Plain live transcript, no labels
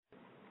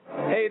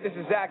Hey, this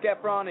is Zac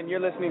Efron, and you're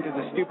listening to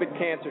The Stupid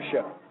Cancer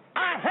Show.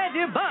 I hate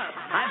you both.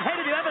 I've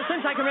hated you ever since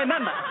I can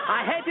remember.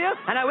 I hate you,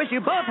 and I wish you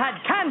both had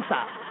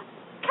cancer.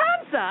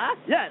 Cancer?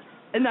 Yes,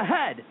 in the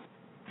head.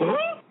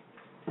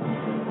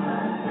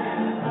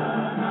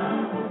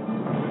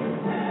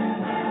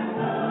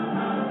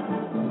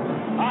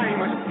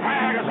 I'm as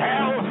tired as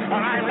hell,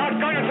 and I'm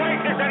not going to take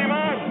this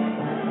anymore.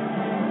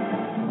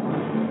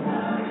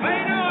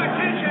 Pay no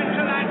attention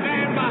to that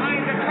man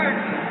behind the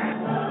curtain.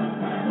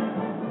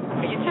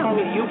 Are you telling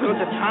me you built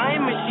a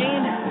time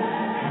machine?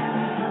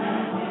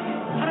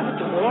 Out of a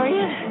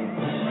DeLorean?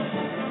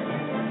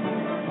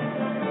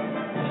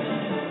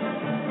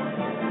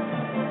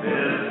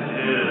 This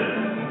is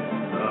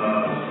the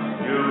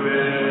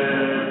Stupid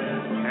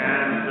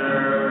Cancer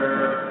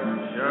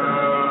Show.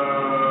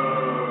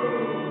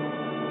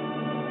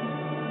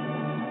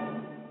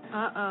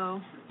 Uh-oh.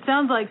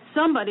 Sounds like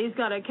somebody's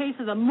got a case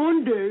of the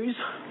Mondays.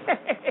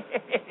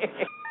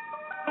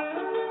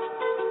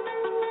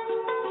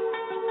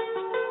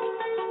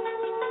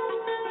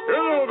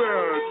 Hello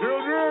there,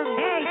 children.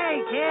 Hey,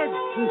 kids.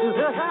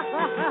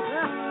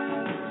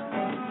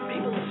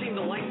 People seem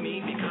to like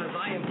me because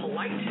I am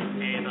polite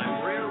and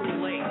I'm rarely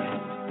late.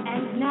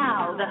 And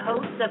now, the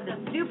host of the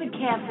Stupid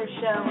Cancer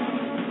Show,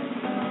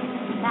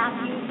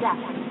 Matthew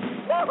Zachary.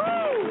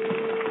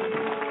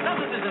 Woohoo! Not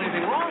that there's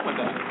anything wrong with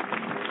that.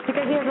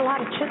 Because he has a lot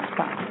of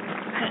chutzpah.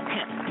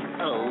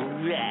 All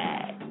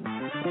right.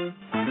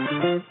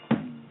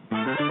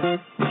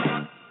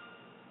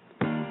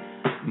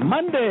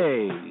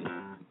 Monday,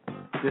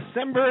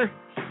 December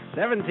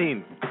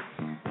 17th.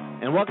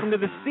 And welcome to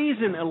the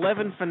Season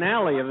 11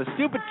 finale of the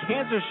Stupid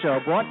Cancer Show,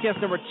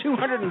 broadcast number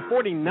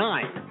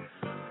 249.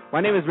 My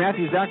name is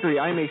Matthew Zachary.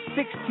 I am a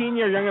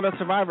 16-year young adult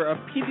survivor of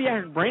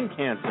pediatric brain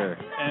cancer.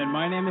 And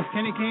my name is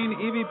Kenny Kane,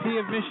 EVP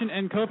of Mission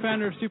and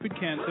co-founder of Stupid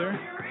Cancer.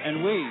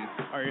 And we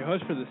are your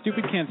hosts for the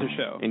Stupid Cancer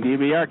Show. Indeed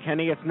we are,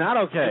 Kenny. It's not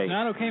okay. It's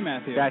not okay,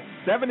 Matthew. That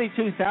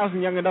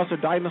 72,000 young adults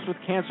are diagnosed with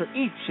cancer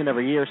each and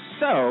every year.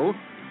 So,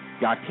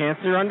 got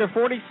cancer under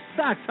 40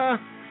 sucks, huh?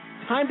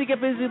 Time to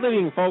get busy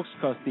living, folks,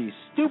 because the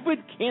Stupid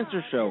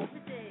Cancer Show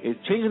is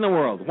changing the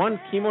world, one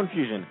chemo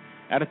infusion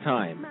at a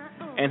time.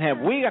 And have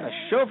we got a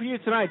show for you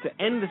tonight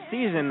to end the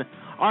season?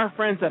 Our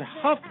friends at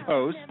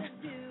HuffPost,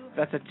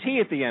 that's a T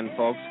at the end,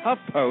 folks,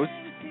 HuffPost.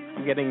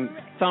 I'm getting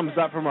thumbs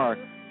up from our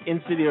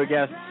in-studio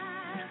guests.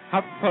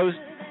 HuffPost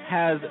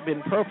has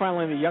been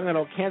profiling the young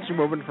adult cancer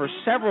movement for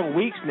several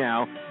weeks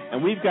now,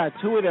 and we've got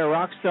two of their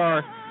rock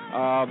star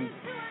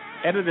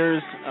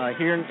editors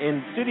here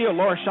in studio,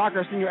 Laura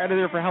Shocker, senior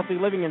editor for Healthy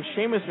Living, and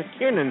Seamus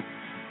McKiernan,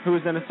 who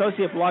is an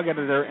associate blog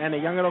editor and a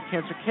young adult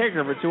cancer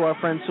caregiver to our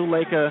friend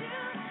Suleika.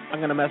 I'm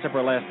going to mess up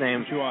her last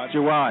name.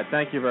 Jawad.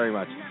 Thank you very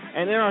much.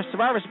 And in our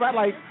Survivor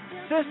Spotlight,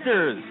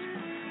 sisters,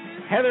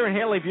 Heather and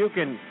Haley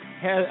Buchan.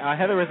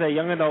 Heather is a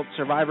young adult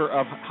survivor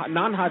of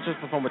non-Hodgkin's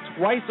lymphoma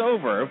twice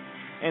over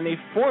and a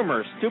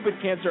former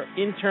Stupid Cancer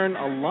intern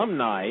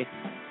alumni,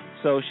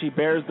 so she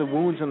bears the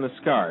wounds and the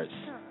scars.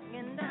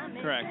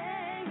 Correct.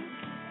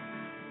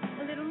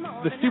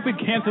 The Stupid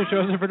Cancer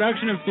Show is a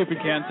production of Stupid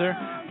Cancer,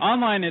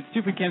 online at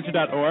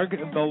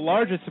stupidcancer.org, the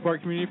largest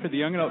support community for the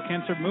young adult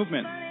cancer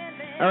movement.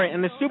 All right,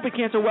 and the Stupid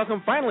Cancer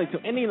welcome finally to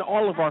any and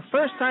all of our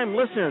first-time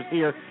listeners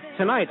here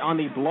tonight on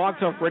the Blog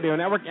Talk Radio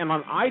Network and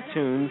on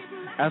iTunes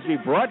as we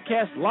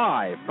broadcast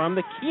live from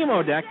the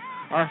Chemo Deck,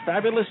 our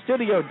fabulous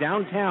studio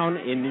downtown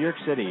in New York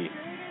City.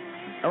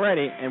 All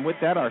righty, and with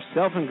that, our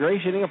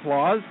self-ingratiating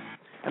applause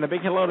and a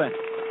big hello to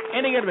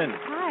Annie Goodman.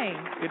 Hi.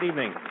 Good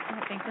evening.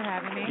 Thanks for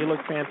having me. You look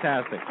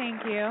fantastic.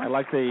 Thank you. I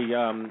like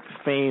the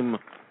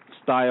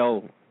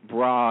Fame-style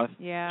bra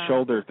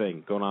shoulder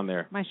thing going on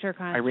there. My shirt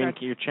kind of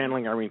You're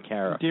channeling Irene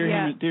Cara.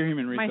 Dear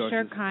human resources.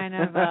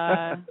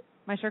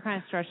 My shirt kind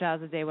of stretched out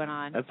as the day went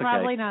on. That's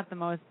probably okay. not the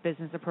most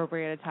business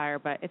appropriate attire,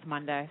 but it's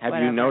Monday. Have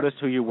you noticed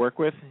who you work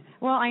with?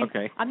 Well,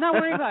 I'm not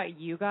worried about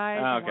you guys.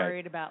 Okay. I'm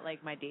worried about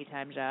like my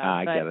daytime job.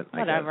 I get it.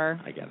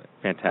 Whatever. I get it.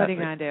 Fantastic. What are you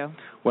gonna do?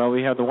 Well,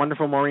 we have the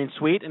wonderful Maureen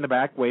Sweet in the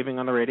back waving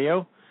on the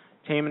radio.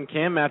 Tame and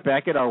Kim, Matt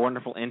Beckett, our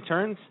wonderful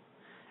interns.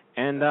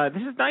 And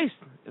this is nice.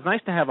 It's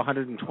nice to have a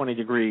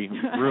 120-degree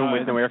room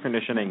with no air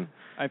conditioning.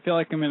 I feel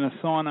like I'm in a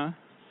sauna.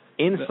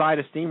 Inside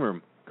a steam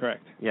room.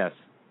 Correct. Yes.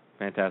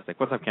 Fantastic.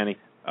 What's up, Kenny?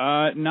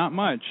 Not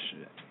much.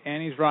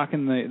 Annie's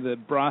rocking the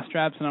bra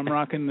straps, and I'm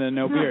rocking the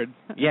no beard.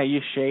 Yeah, you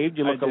shaved.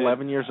 You look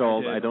 11 years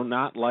old. I do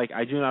not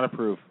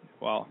approve.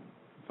 Well,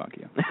 fuck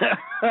you.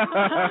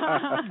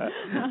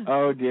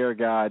 Oh, dear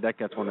God. That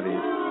gets one of these.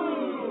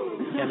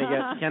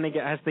 Kenny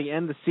has to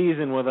end the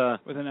season with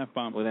an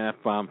F-bomb. With an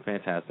F-bomb.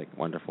 Fantastic.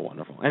 Wonderful,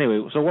 wonderful.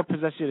 Anyway, so what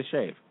possessed you to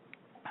shave?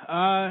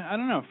 I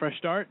don't know. Fresh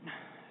start.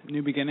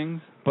 New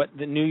beginnings. But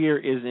the new year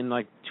is in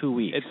like 2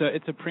 weeks.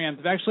 It's a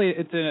preemptive. Actually,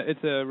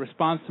 it's a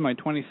response to my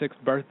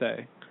 26th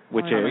birthday,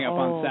 which is coming up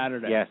on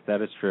Saturday. Yes,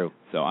 that is true.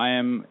 So I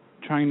am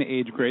trying to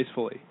age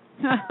gracefully.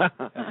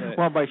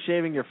 Well, by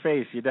shaving your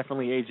face, you're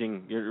definitely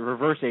aging. You're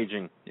reverse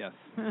aging. Yes.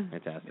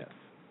 Fantastic. Yes.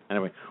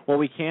 Anyway, well,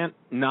 we can't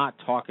not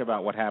talk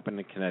about what happened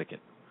in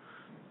Connecticut.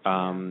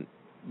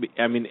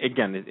 I mean,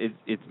 again,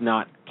 it's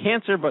not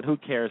cancer, but who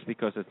cares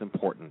because it's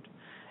important.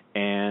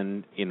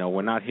 And,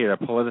 we're not here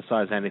to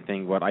politicize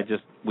anything, but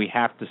we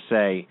have to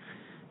say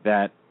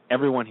that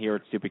everyone here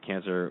at Stupid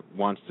Cancer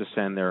wants to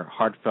send their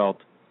heartfelt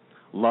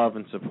love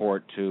and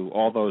support to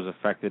all those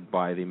affected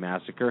by the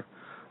massacre.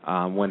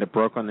 When it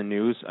broke on the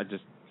news,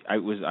 I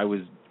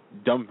was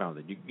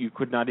dumbfounded. You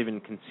could not even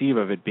conceive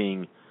of it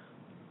being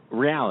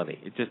reality.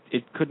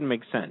 It couldn't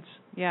make sense.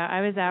 Yeah,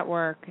 I was at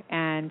work,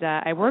 and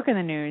I work in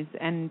the news,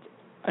 and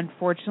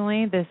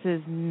unfortunately, this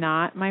is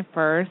not my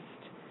first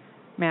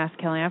mass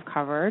killing I've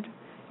covered.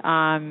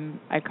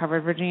 I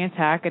covered Virginia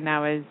Tech, and that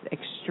was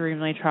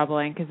extremely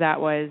troubling because that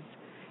was,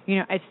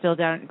 it still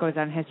goes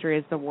down in history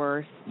as the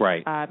worst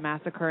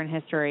massacre in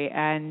history.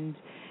 And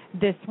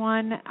this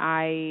one,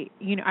 I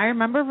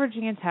remember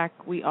Virginia Tech.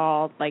 We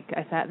all, I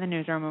sat in the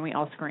newsroom and we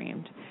all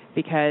screamed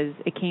because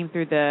it came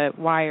through the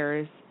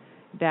wires.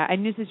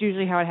 And this is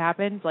usually how it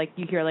happens.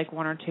 You hear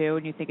one or two,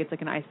 and you think it's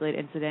an isolated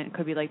incident. It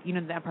could be the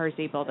Empire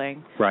State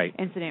Building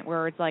incident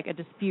where it's a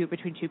dispute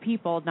between two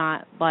people,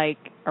 not a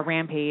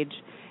rampage.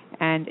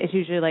 And it's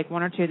usually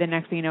one or two. The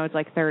next thing you know, it's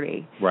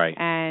 30. Right.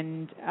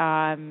 And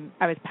I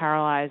was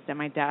paralyzed at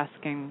my desk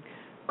and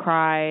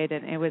cried,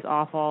 and it was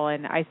awful.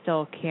 And I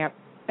still can't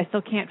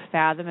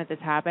fathom that this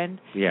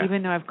happened. Yeah.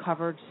 Even though I've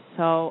covered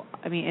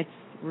it's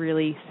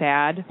really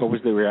sad. What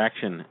was the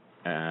reaction?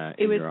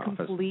 It was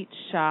complete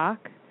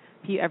shock.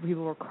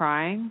 People were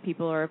crying.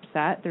 People are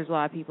upset. There's a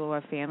lot of people who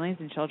have families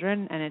and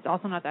children, and it's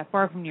also not that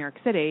far from New York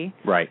City.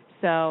 Right.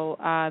 So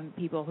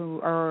people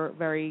who are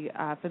very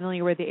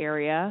familiar with the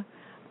area,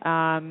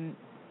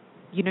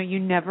 you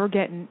never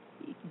get,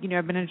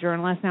 I've been a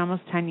journalist now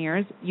almost 10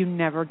 years. You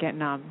never get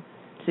numb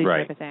to these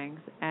type of things.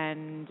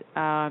 And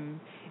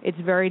it's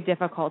very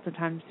difficult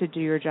sometimes to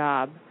do your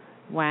job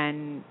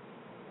when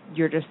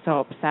you're just so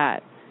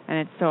upset, and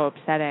it's so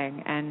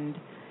upsetting. And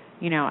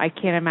I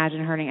can't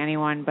imagine hurting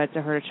anyone, but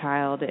to hurt a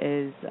child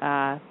is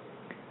I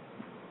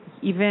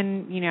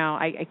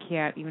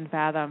can't even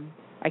fathom.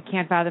 I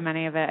can't fathom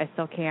any of it. I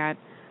still can't.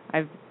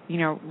 I've,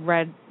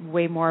 read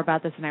way more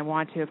about this than I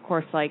want to. Of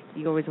course,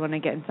 you always want to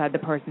get inside the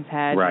person's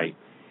head. Right.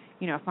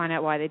 And, find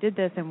out why they did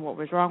this and what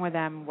was wrong with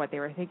them, what they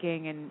were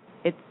thinking, and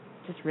it's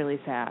just really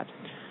sad.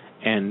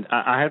 And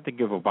I have to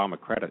give Obama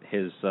credit.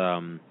 His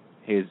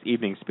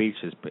evening speech,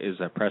 his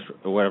press,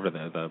 whatever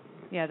the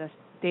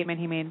statement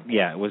he made.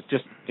 Yeah, it was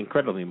just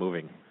incredibly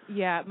moving.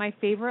 Yeah, my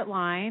favorite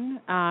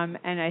line,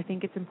 and I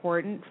think it's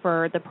important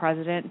for the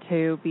president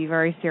to be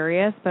very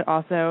serious, but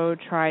also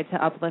try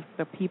to uplift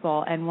the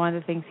people. And one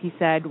of the things he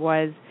said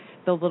was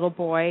the little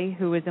boy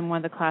who was in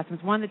one of the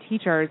classrooms, one of the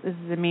teachers, this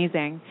is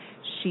amazing,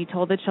 she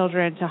told the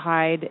children to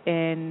hide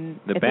in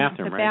the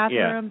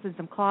bathrooms and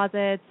some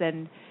closets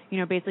and,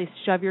 basically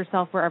shove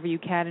yourself wherever you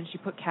can. And she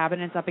put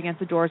cabinets up against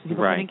the doors so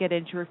people couldn't get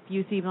in. She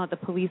refused to even let the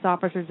police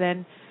officers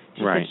in.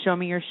 She said, show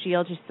me your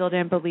shield. She still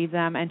didn't believe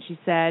them. And she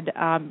said,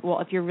 well,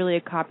 if you're really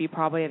a cop, you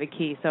probably have a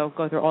key. So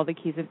go through all the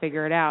keys and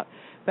figure it out.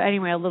 But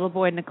anyway, a little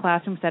boy in the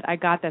classroom said, I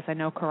got this. I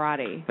know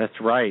karate. That's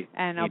right.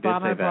 And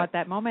Obama brought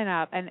that moment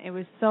up. And it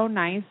was so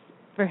nice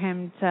for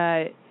him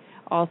to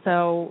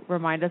also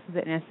remind us of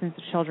the innocence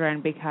of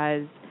children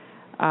because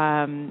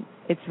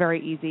it's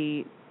very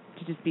easy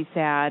to just be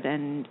sad.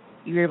 And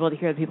you're able to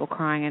hear the people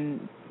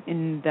crying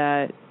in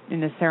the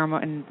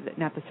ceremony,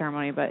 not the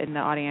ceremony, but in the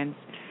audience.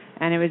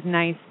 And it was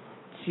nice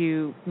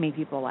to make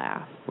people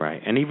laugh. Right.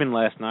 And even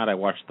last night I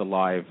watched the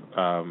live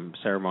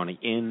ceremony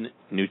in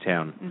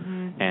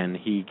Newtown, and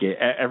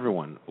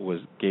everyone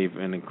gave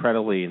an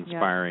incredibly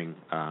inspiring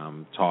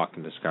talk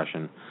and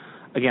discussion.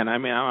 Again, I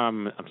mean,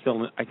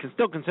 I can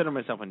still consider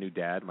myself a new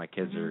dad. My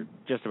kids are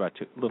just about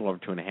a little over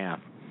 2.5.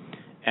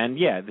 And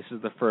this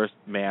is the first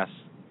mass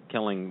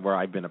killing where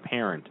I've been a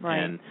parent. Right.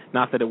 And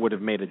not that it would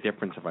have made a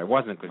difference if I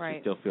wasn't, because you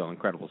still feel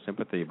incredible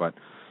sympathy, but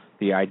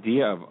the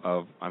idea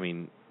of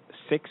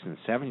 6 and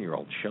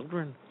 7-year-old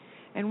children.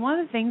 And one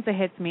of the things that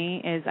hits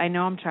me is, I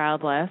know I'm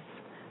childless,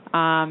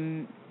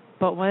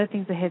 but one of the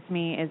things that hits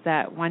me is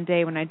that one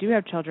day when I do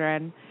have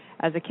children,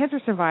 as a cancer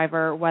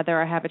survivor,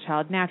 whether I have a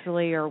child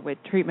naturally or with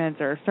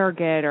treatments or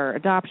surrogate or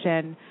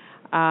adoption,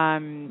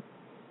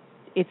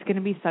 it's going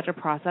to be such a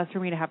process for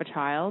me to have a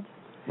child.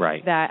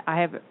 Right. That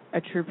I have a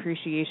true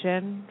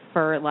appreciation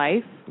for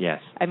life. Yes.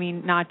 I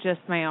mean, not just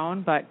my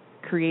own, but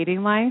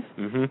creating life.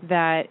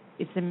 That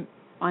it's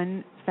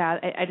I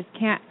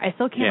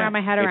still can't wrap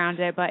my head around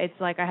it, but it's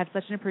I have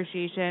such an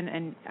appreciation,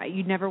 and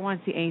you never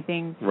want to see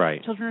anything.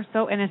 Right. Children are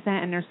so innocent,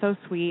 and they're so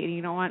sweet, and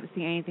you don't want to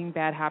see anything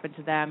bad happen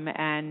to them.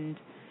 And,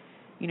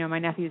 my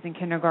nephew's in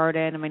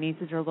kindergarten, and my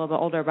nieces are a little bit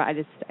older, but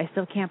I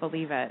still can't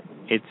believe it.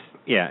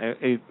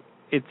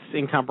 It's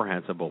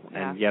incomprehensible,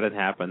 and yet it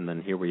happened,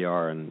 and here we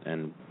are,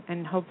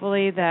 and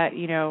hopefully that,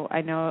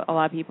 I know a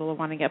lot of people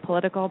want to get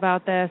political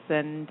about this,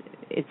 and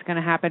it's going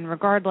to happen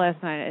regardless,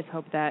 and I just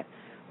hope that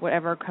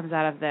whatever comes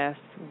out of this,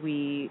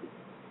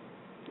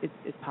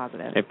 it's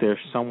positive. If there's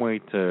some way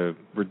to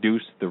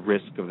reduce the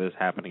risk of this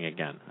happening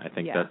again, I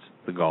think that's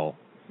the goal.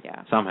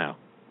 Yeah. Somehow.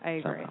 I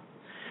agree. Somehow.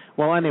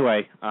 Well,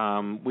 anyway,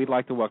 we'd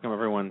like to welcome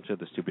everyone to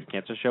the Stupid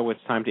Cancer Show.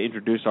 It's time to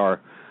introduce our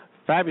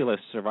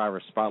fabulous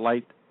Survivor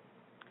Spotlight.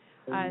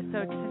 So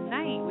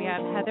tonight we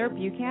have Heather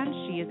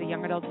Buchan. She is a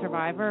young adult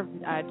survivor,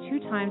 2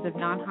 times of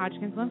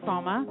non-Hodgkin's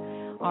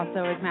lymphoma.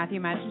 Also, as Matthew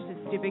mentioned, she's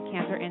a Stupid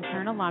Cancer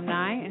intern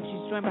alumni, and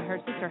she's joined by her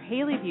sister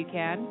Haley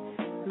Buchan,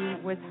 who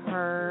was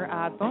her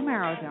bone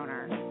marrow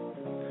donor.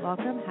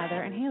 Welcome,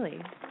 Heather and Haley.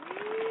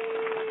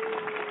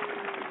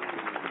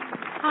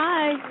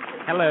 Hi.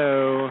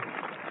 Hello.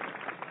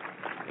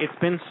 It's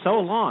been so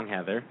long,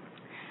 Heather.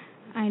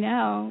 I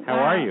know. How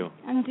are you?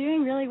 I'm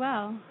doing really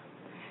well.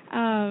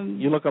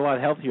 You look a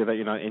lot healthier that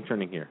you're not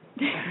interning here.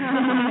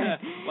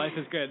 Life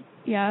is good.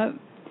 Yep.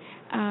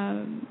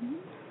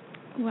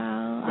 Well,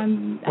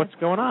 I'm. What's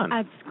going on?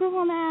 At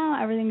school now.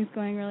 Everything's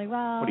going really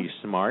well. What are you,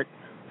 smart?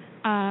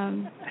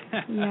 Yeah.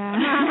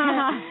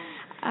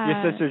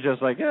 Your sister's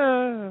just like,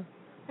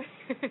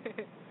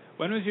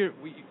 When was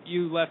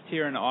you left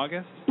here in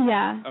August?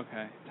 Yeah.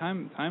 Okay.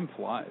 Time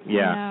flies.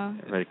 Yeah.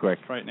 Very quick.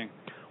 Frightening.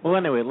 Well,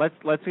 anyway,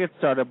 let's get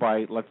started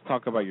let's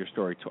talk about your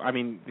story. I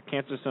mean, the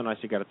cancer's so nice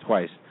you got it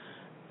twice.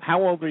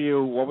 How old were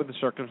you? What were the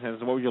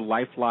circumstances? What was your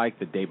life like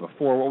the day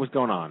before? What was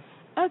going on?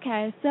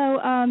 Okay, so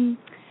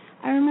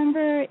I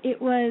remember it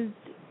was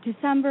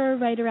December,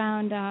 right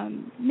around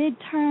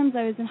midterms.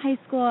 I was in high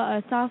school,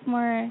 a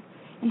sophomore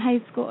in high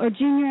school, or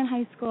junior in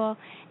high school,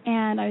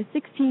 and I was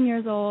 16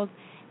 years old.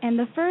 And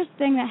the first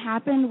thing that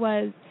happened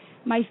was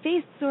my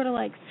face sort of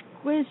like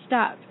squished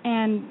up,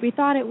 and we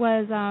thought it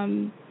was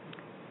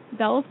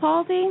Bell's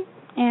palsy,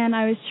 and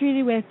I was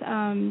treated with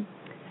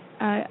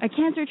a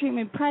cancer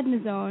treatment,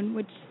 prednisone,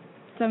 which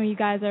some of you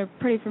guys are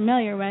pretty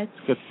familiar with.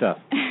 Good stuff.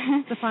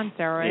 It's a fun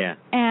steroid. Yeah.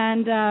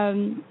 And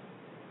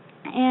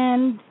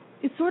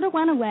it sort of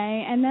went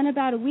away, and then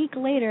about a week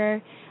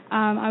later,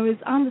 I was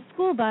on the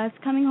school bus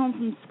coming home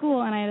from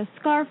school, and I had a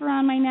scarf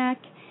around my neck,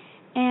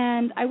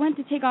 and I went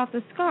to take off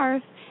the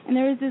scarf, and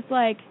there was this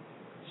like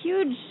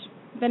huge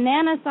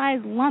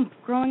banana-sized lump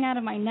growing out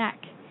of my neck.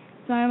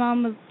 So my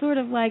mom was sort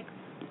of like,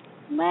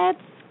 let's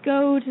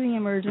go to the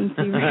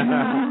emergency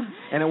room.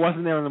 And it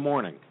wasn't there in the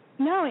morning?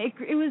 No,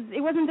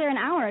 it wasn't there an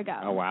hour ago.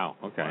 Oh, wow.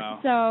 Okay. Wow.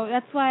 So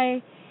that's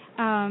why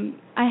I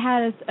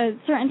had a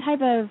certain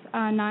type of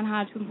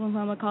non-Hodgkin's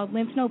lymphoma called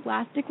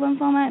lymphnoblastic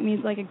lymphoma. It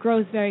means like it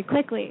grows very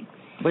quickly.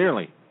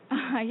 Clearly.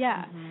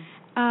 Yeah.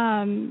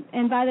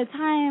 And by the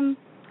time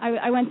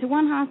I went to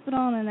one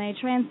hospital, and then they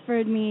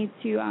transferred me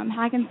to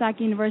Hackensack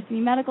University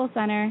Medical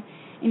Center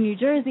in New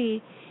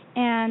Jersey.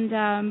 And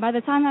by the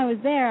time I was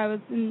there, I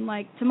was in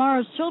like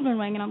tomorrow's children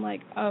wing, and I'm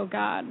like, oh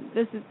God,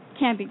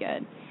 can't be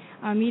good.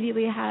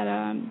 Immediately had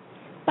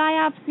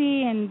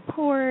biopsy and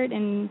port,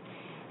 and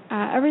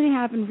everything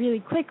happened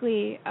really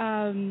quickly.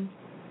 And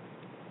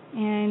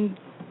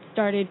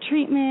started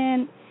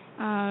treatment,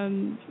 a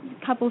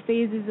couple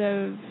phases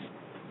of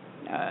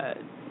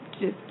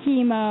just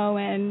chemo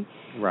and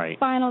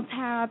spinal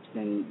taps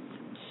and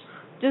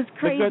just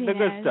craziness. The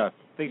good stuff.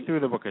 They threw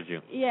the book at you.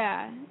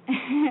 Yeah,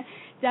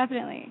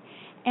 definitely.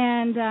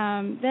 And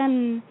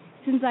then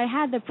since I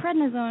had the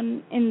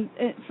prednisone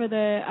for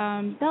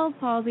the Bell's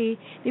palsy,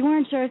 they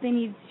weren't sure if they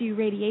needed to do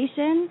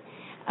radiation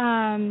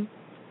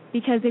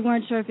because they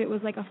weren't sure if it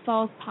was like a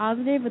false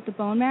positive with the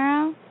bone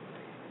marrow.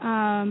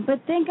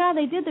 But thank God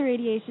they did the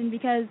radiation,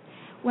 because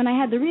when I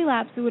had the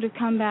relapse, it would have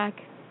come back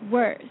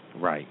worse.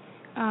 Right.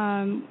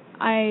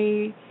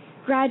 I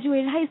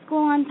graduated high school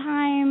on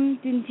time,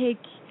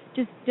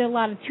 just did a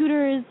lot of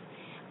tutors.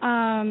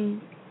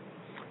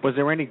 Was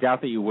there any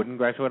doubt that you wouldn't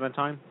graduate on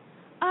time?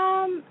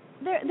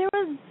 There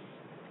was.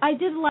 I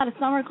did a lot of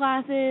summer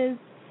classes,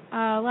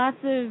 lots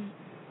of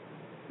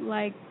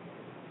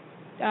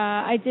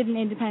I did an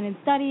independent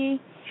study.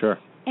 Sure.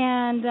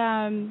 And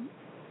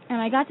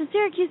I got to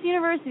Syracuse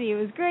University. It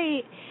was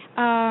great.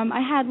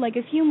 I had like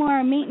a few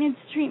more maintenance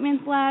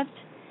treatments left,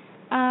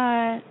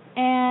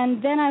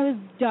 and then I was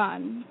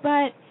done.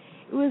 But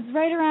it was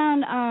right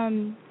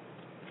around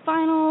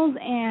finals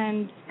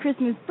and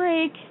Christmas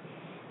break,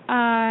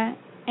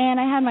 and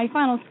I had my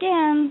final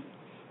scans,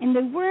 and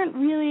they weren't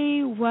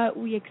really what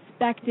we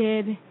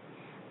expected.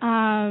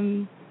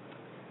 I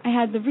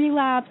had the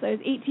relapse. I was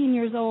 18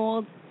 years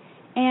old,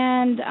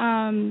 and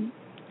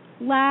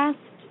last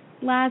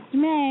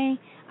May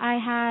I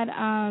had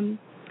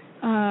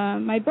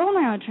my bone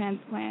marrow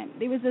transplant.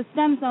 It was a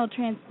stem cell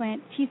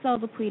transplant, T-cell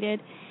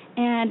depleted,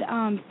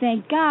 and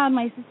thank God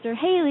my sister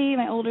Haley,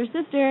 my older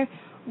sister,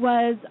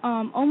 was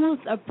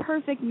almost a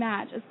perfect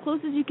match, as close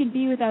as you could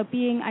be without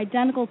being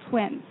identical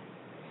twins.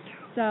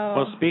 So.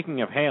 Well,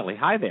 speaking of Haley,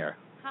 hi there.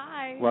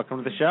 Hi. Welcome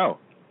to the show.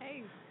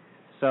 Hey.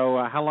 So,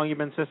 how long you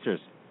been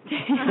sisters?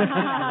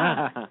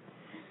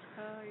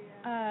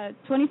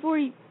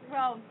 24.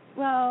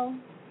 Well,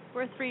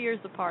 we're 3 years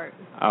apart.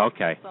 Oh,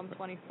 okay. So I'm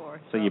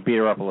 24. So you beat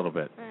her up a little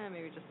bit.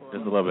 Maybe just a little.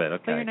 Just a little bit.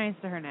 Okay. But you're nice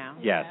to her now.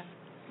 Yes.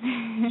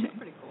 She's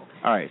pretty cool.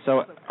 All right.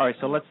 So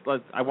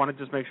let's. I want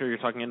to just make sure you're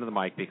talking into the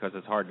mic, because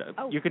it's hard.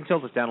 You can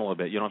tilt us down a little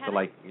bit. You don't have to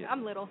like.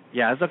 I'm little.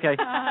 Yeah, it's okay.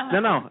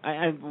 No.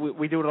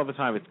 We do it all the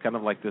time. It's kind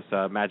of like this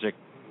magic.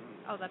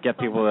 Oh, that's get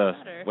people to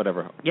better.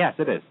 whatever. Yes,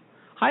 it is.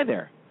 Hi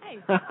there.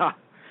 Hi.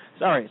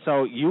 Sorry,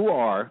 so you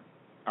are,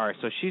 all right,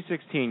 so she's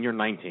 16, you're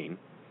 19,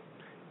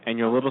 and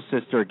your little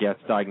sister gets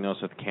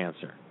diagnosed with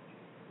cancer.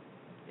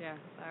 Yeah,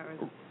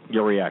 that was...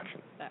 Your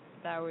reaction?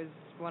 That was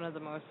one of the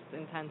most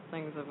intense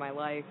things of my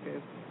life. It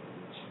was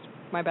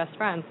my best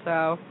friend,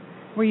 so...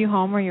 Were you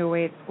home? Were you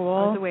away at school?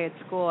 I was away at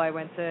school. I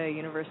went to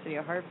University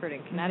of Hartford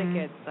in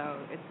Connecticut, so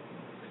it's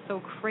so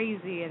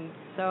crazy and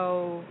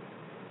so...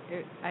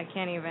 I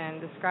can't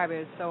even describe it.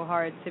 It's so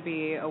hard to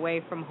be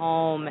away from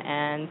home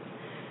and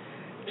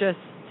just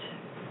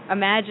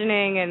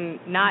imagining and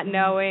not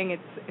knowing.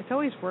 It's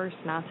always worse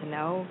not to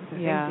know the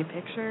things you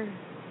picture.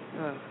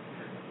 Ugh.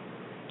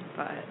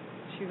 But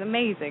she's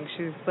amazing.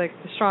 She's like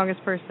the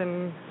strongest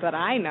person that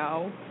I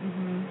know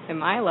in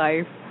my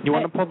life. You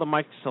want to pull the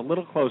mic just a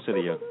little closer to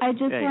you? I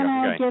just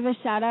want to give a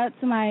shout out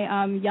to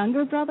my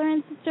younger brother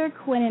and sister,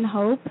 Quinn and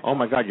Hope. Oh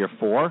my God, you're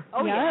 4?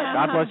 Oh yeah.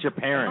 God bless your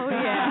parents. Oh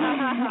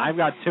yeah. I've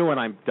got 2 and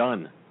I'm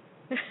done.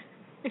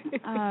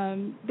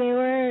 They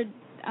were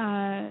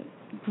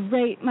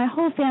great. My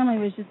whole family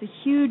was just a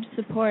huge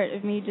support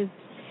of me just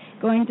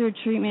going through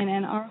treatment,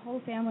 and our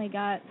whole family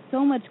got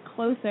so much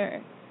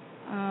closer,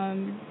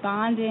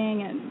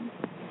 bonding. And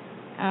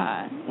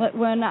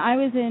when I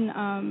was in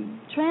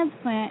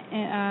transplant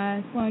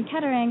school in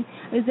Kettering,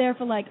 I was there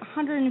for like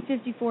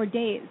 154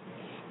 days.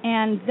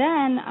 And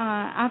then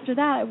after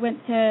that, I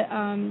went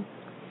to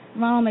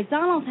Ronald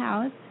McDonald's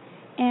house,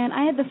 and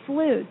I had the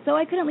flu, so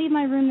I couldn't leave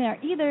my room there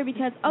either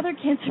because other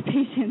cancer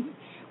patients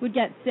would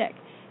get sick.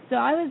 So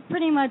I was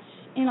pretty much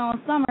in all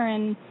summer,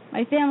 and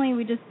my family,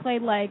 we just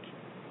played like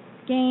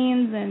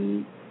games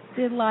and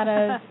did a lot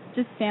of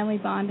just family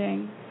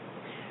bonding.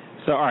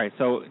 So, all right,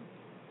 so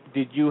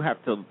did you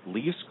have to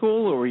leave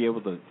school, or were you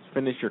able to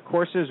finish your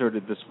courses, or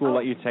did the school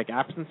let you take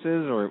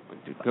absences, or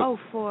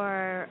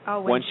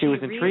when she was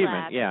in relapsed,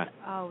 treatment? Yeah.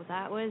 Oh,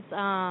 that was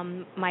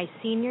my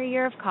senior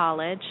year of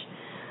college.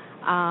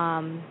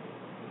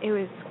 It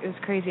was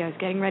crazy. I was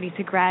getting ready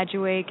to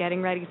graduate,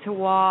 getting ready to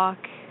walk.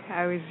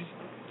 I was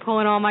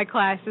pulling all my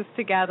classes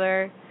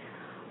together,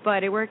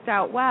 but it worked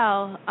out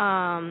well,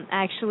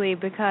 actually,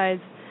 because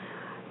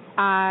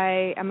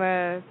I'm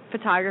a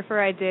photographer.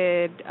 I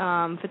did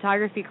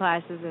photography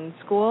classes in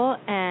school,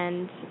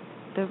 and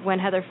when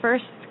Heather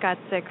first got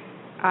sick,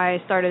 I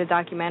started a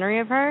documentary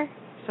of her,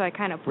 so I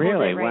kind of pulled it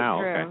right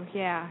through. Okay.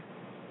 Yeah.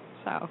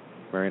 So.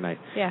 Very nice.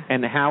 Yeah.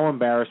 And how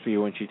embarrassed were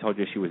you when she told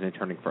you she was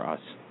interning for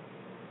us?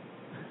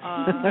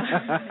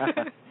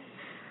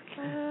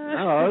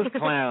 Oh, those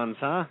clowns,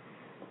 huh?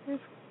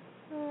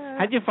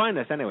 How'd you find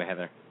this anyway,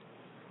 Heather?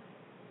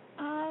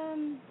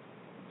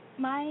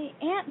 My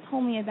aunt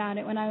told me about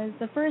it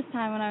the first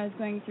time when I was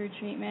going through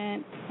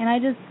treatment, and I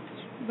just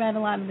read a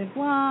lot of the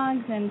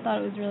blogs and thought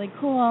it was really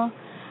cool.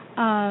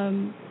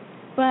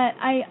 But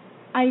I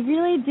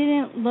really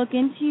didn't look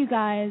into you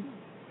guys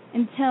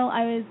until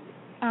I was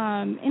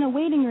in a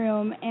waiting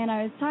room, and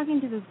I was talking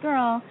to this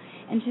girl,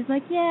 and she's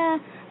like, yeah,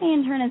 I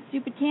intern at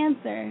Stupid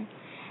Cancer.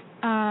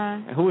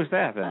 Who was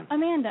that then?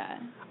 Amanda.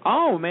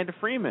 Oh, Amanda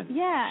Freeman.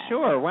 Yeah.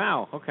 Sure,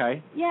 wow,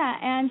 okay. Yeah,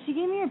 and she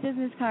gave me her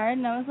business card,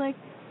 and I was like,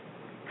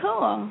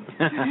 cool.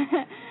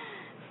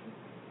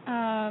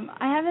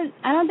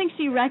 I don't think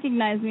she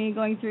recognized me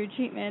going through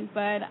treatment,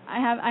 but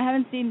I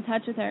haven't stayed in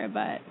touch with her,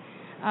 but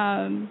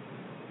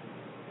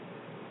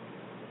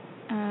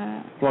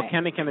well,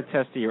 Kenny can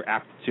attest to your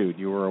aptitude.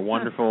 You were a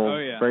wonderful,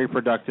 very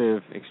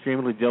productive,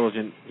 extremely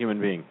diligent human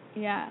being.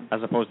 Yeah.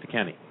 As opposed to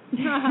Kenny.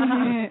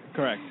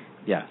 Correct.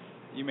 Yes.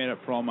 You made up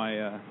for all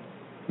my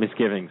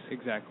misgivings.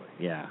 Exactly.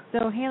 Yeah.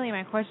 So, Haley,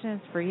 my question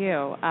is for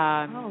you.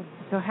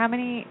 So how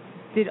many...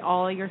 Did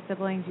all your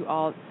siblings, you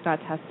all got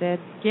tested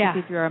to see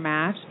if you were a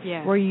match?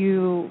 Yeah. Were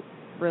you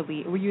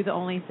the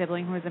only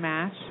sibling who was a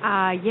match?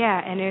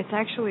 Yeah, and it's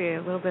actually a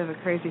little bit of a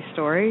crazy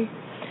story.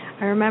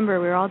 I remember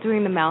we were all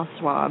doing the mouth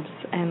swabs,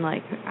 and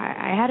like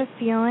I had a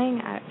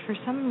feeling, for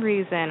some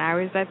reason, I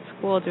was at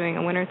school doing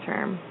a winter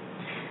term,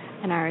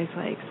 and I was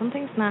like,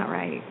 something's not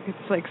right.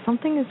 It's like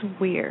something is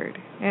weird,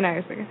 and I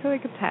was like, I feel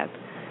like it's Hep.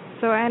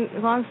 So,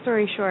 and long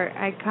story short,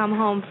 I come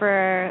home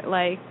for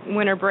like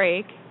winter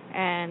break,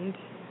 and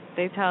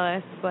they tell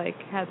us, like,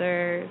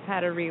 Heather's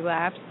had a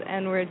relapse,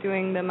 and we're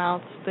doing the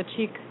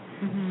cheek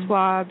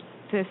swabs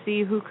to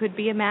see who could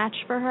be a match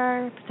for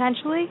her,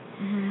 potentially.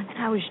 And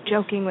I was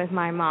joking with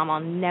my mom.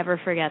 I'll never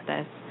forget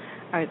this.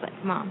 I was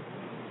like, Mom,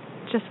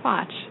 just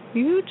watch.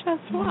 You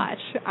just watch.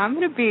 I'm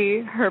going to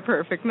be her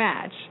perfect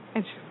match.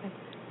 And she's like,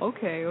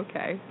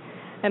 okay.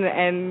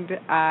 And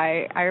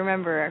I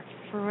remember,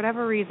 for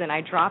whatever reason, I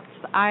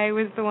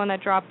was the one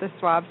that dropped the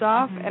swabs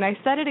off, and I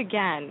said it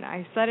again.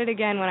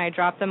 When I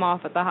dropped them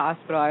off at the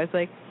hospital. I was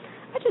like,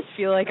 I just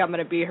feel like I'm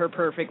going to be her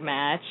perfect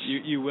match.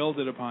 You willed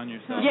it upon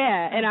yourself.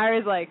 Yeah, and I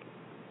was like,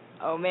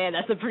 oh man,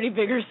 that's a pretty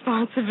big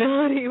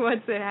responsibility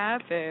once it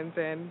happens.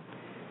 And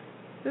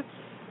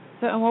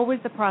what was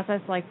the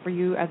process like for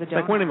you as a donor?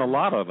 It's like winning the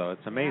lotto, though.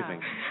 It's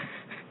amazing.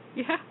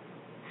 Yeah.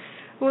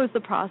 What was the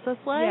process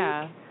like?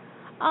 Yeah.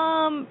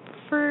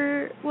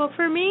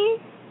 For me,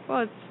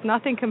 well, it's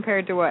nothing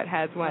compared to what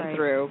Hez went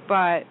through,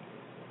 but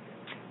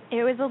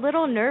It was a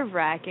little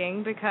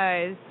nerve-wracking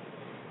because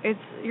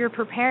you're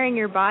preparing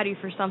your body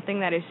for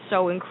something that is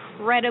so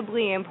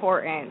incredibly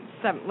important.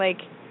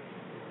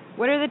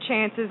 What are the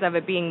chances of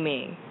it being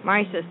me,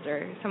 my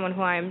sister, someone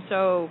who I'm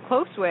so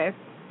close with?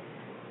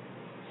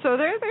 So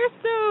there's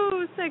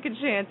no second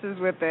chances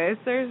with this.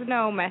 There's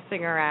no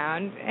messing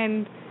around.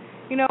 And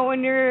you know,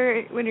 when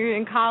you're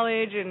in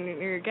college and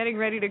you're getting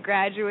ready to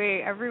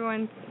graduate,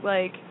 everyone's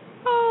like,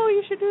 "Oh,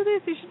 you should do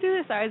this. You should do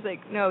this." I was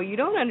like, "No, you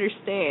don't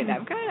understand.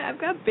 I've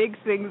got big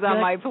things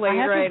on my plate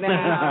right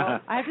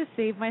now. I have to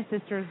save my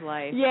sister's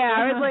life." Yeah,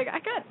 I was like, I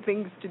got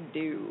things to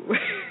do.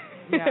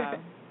 Yeah.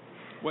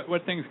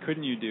 What things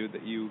couldn't you do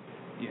that you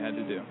had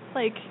to do?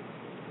 Like,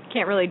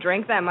 can't really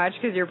drink that much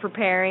because you're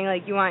preparing.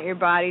 Like, you want your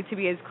body to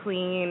be as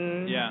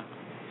clean. Yeah.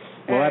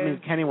 Well, that means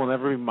Kenny will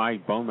never be my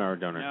bone marrow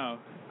donor. No.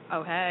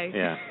 Oh, hey.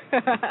 Yeah.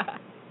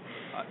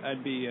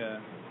 I'd be,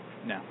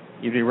 no.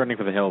 You'd be running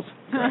for the hills.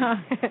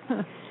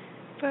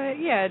 But,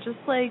 yeah, just,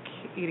 like,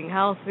 eating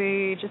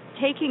healthy, just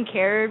taking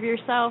care of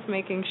yourself,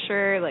 making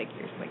sure, like,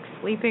 you're, like,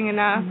 sleeping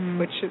enough,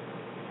 which is,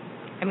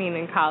 I mean,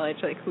 in college,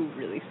 like, who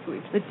really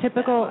sleeps the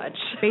typical, that much?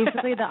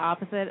 basically the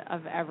opposite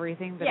of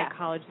everything that Yeah. a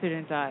college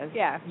student does.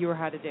 Yeah. You were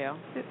how to do.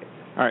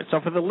 All right,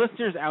 so for the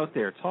listeners out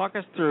there, talk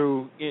us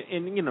through,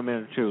 in a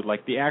minute or two,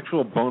 like the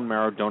actual bone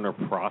marrow donor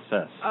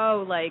process.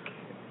 Oh, like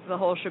the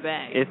whole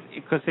shebang.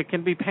 Because it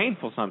can be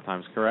painful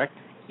sometimes, correct?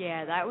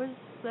 Yeah, that was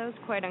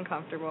quite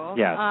uncomfortable.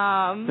 Yes.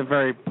 It's a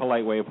very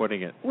polite way of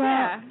putting it.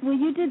 Well,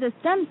 you did the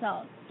stem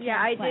cells. Yeah,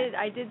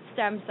 I did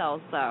stem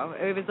cells though.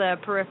 It was a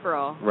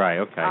peripheral. Right.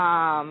 Okay.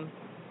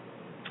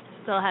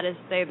 Still had to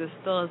stay the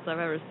stillest I've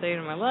ever stayed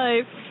in my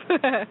life.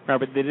 Right,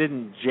 but they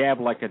didn't jab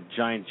like a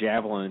giant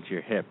javelin into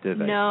your hip, did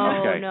they?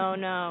 No, okay.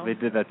 no. They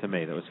did that to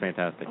me. That was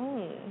fantastic.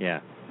 Oh. Yeah.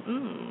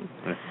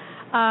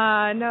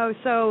 No,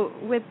 so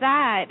with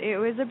that, it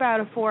was about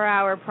a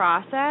 4-hour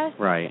process.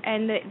 Right.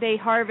 And they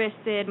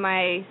harvested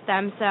my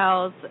stem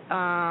cells.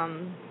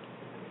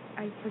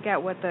 I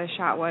forget what the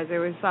shot was. It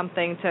was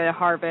something to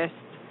harvest.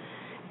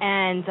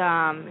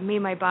 And it made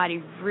my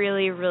body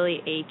really,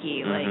 really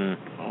achy. Like,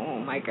 oh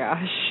my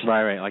gosh.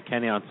 Right, like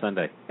Kenny on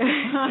Sunday.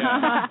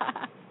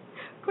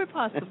 Quite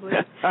possibly.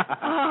 That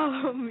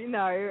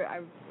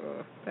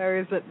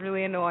was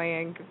really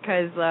annoying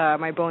because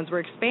my bones were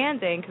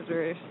expanding because we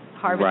were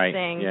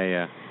harvesting. Right,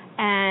 yeah.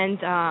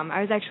 And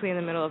I was actually in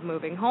the middle of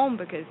moving home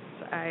because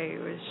I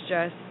was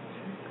just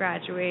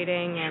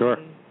graduating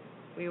and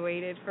we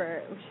waited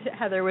for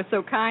Heather was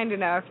so kind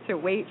enough to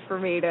wait for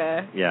me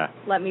to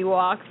let me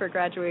walk for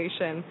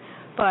graduation,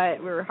 but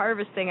we were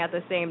harvesting at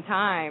the same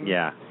time.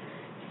 Yeah.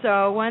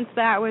 So once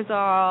that was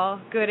all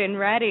good and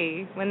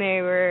ready, when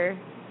they were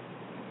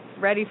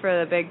ready for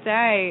the big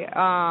day,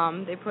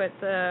 they put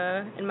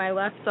in my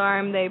left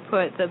arm they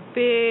put the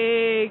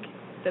big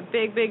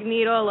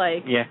needle,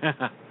 like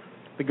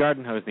the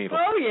garden hose needle.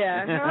 Oh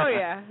yeah,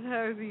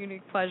 that was a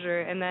unique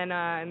pleasure. And then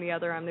in the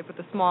other arm they put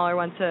the smaller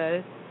one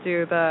to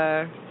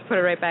put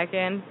it right back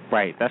in.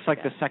 Right, that's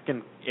like the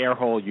second air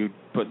hole you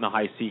put in the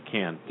high C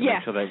can. To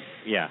make sure that,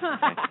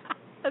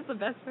 That's the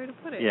best way to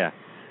put it. Yeah.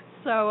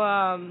 So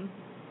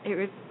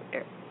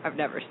I've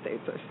never stayed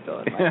so still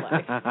in my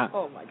life.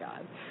 Oh my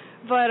God.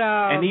 But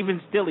and even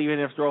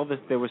after all this,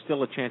 there was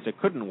still a chance it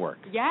couldn't work.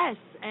 Yes,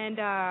 and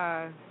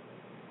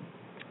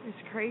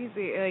it's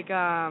crazy. Like,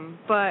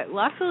 but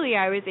luckily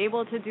I was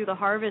able to do the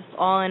harvest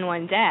all in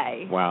one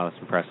day. Wow,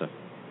 that's impressive.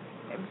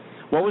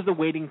 What was the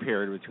waiting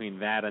period between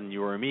that and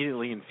you were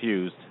immediately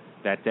infused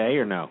that day,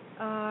 or no?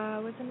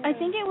 I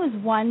think it was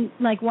one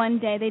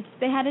day.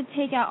 They had to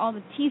take out all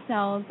the T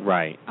cells,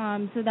 right?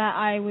 So that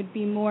I would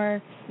be more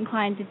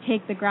inclined to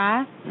take the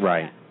graft,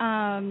 right?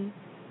 And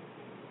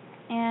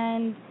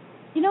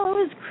it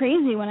was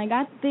crazy when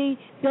they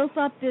built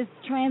up this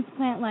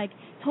transplant, like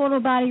total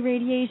body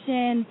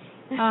radiation,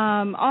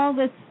 all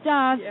this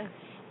stuff,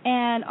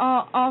 and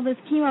all this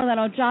chemo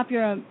that'll drop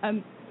your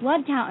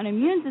blood count and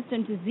immune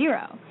system to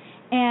 0.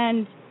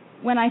 And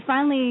when I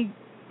finally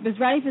was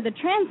ready for the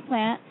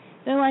transplant,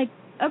 they're like,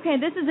 okay,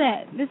 this is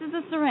it. This is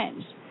a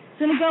syringe. It's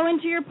going to go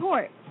into your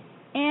port.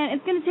 And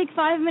it's going to take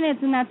 5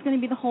 minutes, and that's going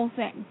to be the whole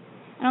thing.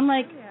 And I'm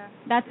like,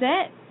 that's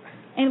it?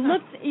 And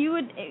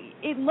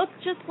it looked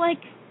just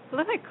like... It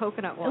looked like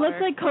coconut water. It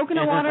looked like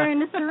coconut water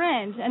in a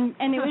syringe.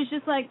 And it was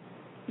just like,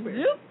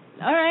 zoop.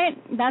 All right,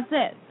 that's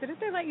it. Didn't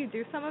they let you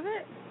do some of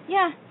it?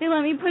 Yeah, they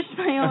let me push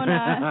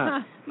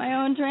my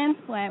own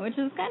transplant, which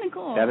is kind of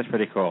cool. That is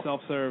pretty cool.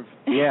 Self-serve.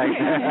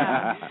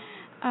 Yeah.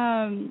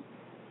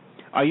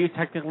 Are you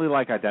technically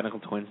like identical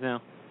twins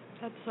now?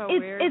 That's so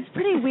weird. It's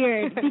pretty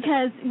weird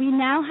because we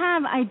now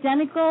have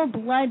identical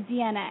blood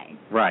DNA.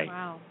 Right.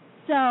 Wow.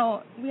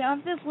 So we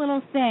have this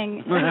little thing.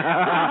 This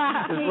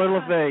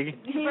little thing.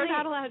 We're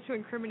not allowed to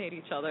incriminate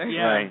each other.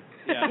 Yeah. Right.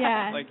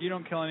 Yeah. Like, you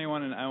don't kill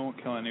anyone and I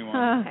won't kill anyone.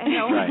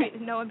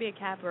 And no one be a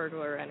cat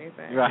burglar or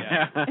anything. Right.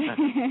 Yeah.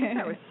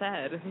 That was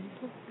sad.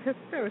 It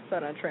was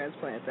sad on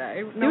transplant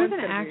day. There was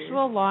an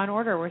actual Law and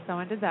Order where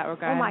someone did that, where a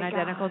guy had an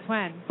identical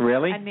twin.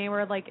 Really? And they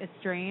were, like,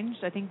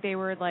 estranged. I think they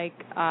were, like,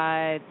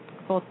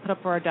 both put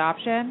up for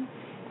adoption.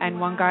 and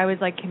one guy was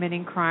like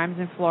committing crimes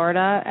in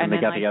Florida, And they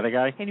then got like, the other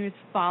guy? and he was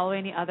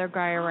following the other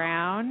guy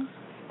around,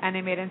 and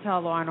they made it into a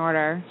Law and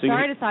Order. So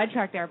Sorry to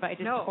sidetrack there, but it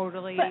just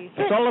totally.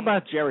 It's all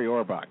about Jerry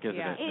Orbach, isn't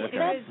Yeah, it?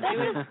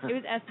 it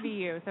was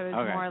SVU, so it was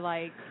Okay. more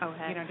like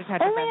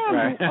detective.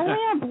 Only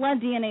our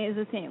blood DNA is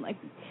the same. Like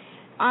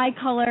eye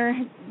color,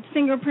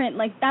 fingerprint,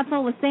 like that's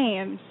all the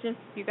same. It's just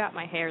you got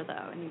my hair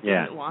though, and you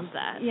Yeah. didn't want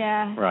that.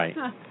 Yeah. Right.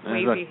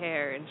 Wavy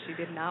hair, and she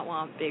did not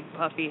want big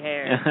puffy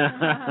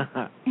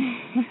hair.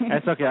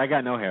 That's okay. I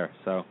got no hair,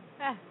 so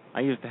I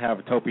used to have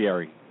a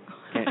topiary.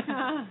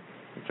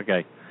 It's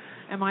okay.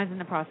 And mine's in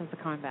the process of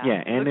coming back.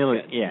 Yeah, Andy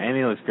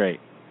looks great.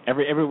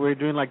 Every we're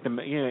doing like the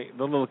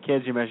little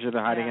kids you measure to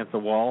hide against the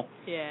wall.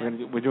 Yeah.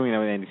 We're doing that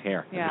with Andy's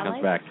hair when he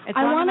comes back.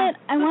 I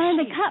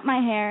wanted to cut my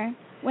hair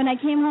when I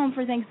came home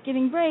for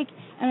Thanksgiving break,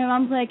 and my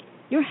mom's like,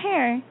 "Your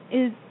hair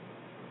is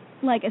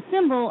like a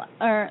symbol,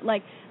 or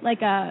like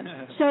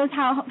shows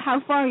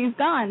how far you've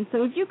gone.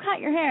 So if you cut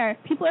your hair,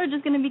 people are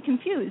just going to be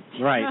confused."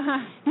 Right.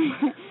 I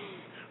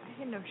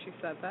didn't know she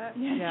said that.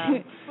 Yeah.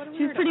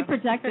 She was pretty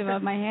protective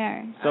of my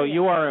hair. So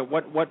you are at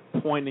what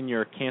point in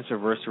your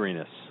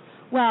cancerversary-ness?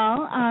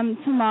 Well,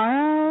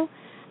 tomorrow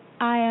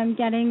I am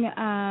getting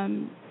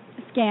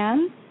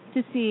scans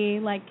to see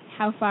like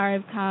how far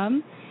I've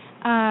come.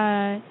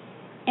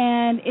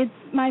 And it's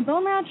my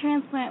bone marrow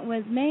transplant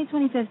was May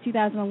 25th,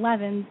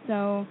 2011,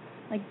 so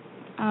like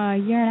a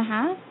year and a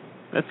half.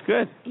 That's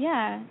good.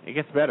 Yeah. It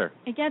gets better.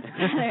 It gets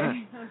better.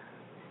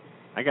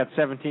 I got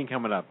 17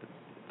 coming up.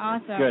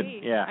 Awesome. Good.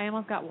 Yeah. I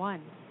almost got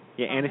one.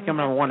 Yeah, Andy's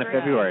coming on 1 in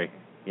February.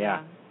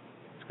 Yeah.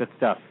 It's good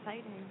stuff.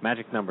 Exciting.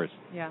 Magic numbers.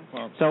 Yeah.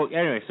 So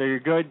anyway, so you're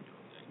good.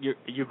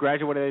 You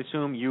graduated, I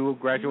assume. You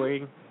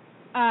graduating?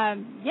 Yeah,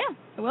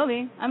 I will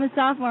be. I'm a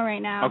sophomore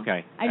right now.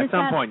 Okay. At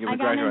some point you'll be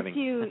graduating.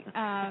 I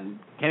got into,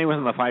 Kenny was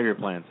on the 5-year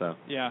plan, so.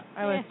 Yeah.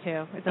 I was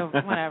too. It's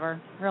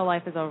whatever. Real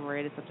life is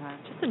overrated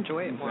sometimes. Just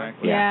enjoy it more.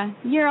 Yeah.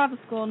 Year off of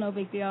school, no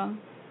big deal.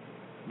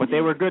 But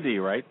they were good to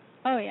you, right?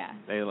 Oh, yeah.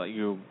 They let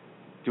you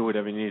do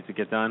whatever you needed to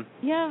get done?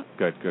 Yeah.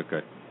 Good.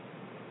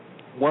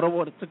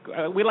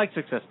 We like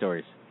success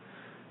stories.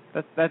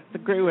 That's a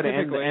great way to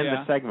end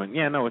the segment.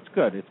 Yeah, no, it's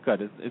good.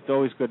 It's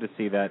always good to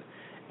see that.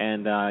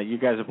 And you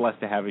guys are blessed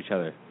to have each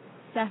other.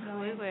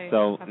 Definitely.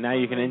 So now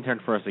you can intern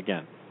for us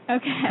again.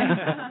 Okay.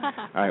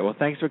 All right, well,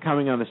 thanks for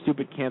coming on the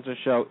Stupid Cancer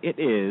Show. It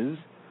is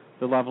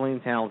the lovely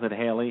and talented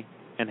Haley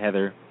and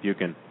Heather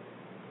Buchan.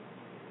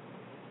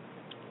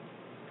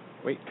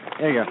 Wait,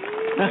 there you go.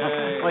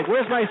 Like,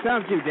 where's my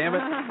sound cue, damn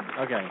it?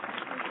 Okay.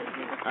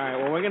 All right,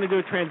 well, we're going to do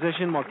a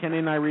transition while Kenny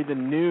and I read the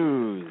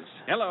news.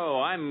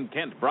 Hello, I'm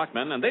Kent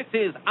Brockman, and this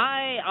is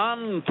Eye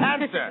on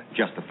Cancer.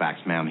 Just the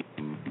facts, ma'am.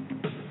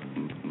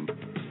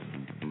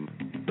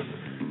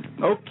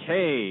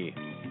 Okay.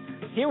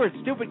 Here at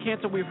Stupid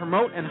Cancer, we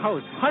promote and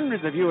host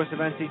hundreds of U.S.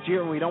 events each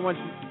year, and we don't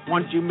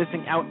want you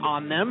missing out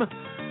on them.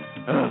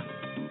 Ugh.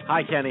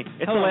 Hi, Kenny.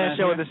 It's Hello, the last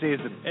show man. of the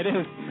season. It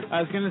is.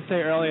 I was going to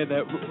say earlier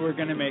that we're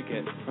going to make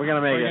it. We're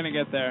going to make it. We're going to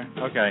get there.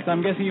 Okay. So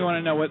I'm guessing you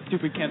want to know what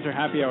Stupid Cancer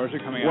happy hours are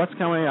coming up. What's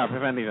coming up,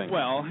 if anything?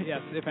 Well,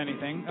 yes, if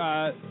anything.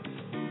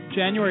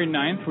 January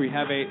 9th, we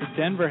have a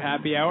Denver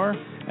happy hour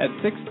at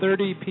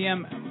 6:30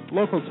 p.m.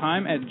 local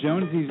time at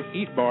Jonesy's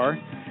Eat Bar.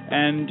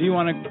 And do you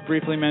want to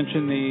briefly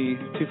mention the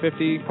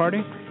 250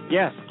 party?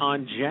 Yes,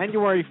 on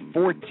January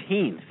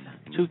 14th,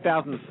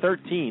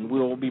 2013, we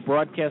will be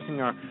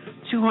broadcasting our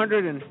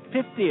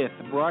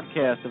 250th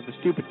broadcast of the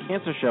Stupid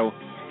Cancer Show.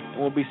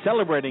 And we'll be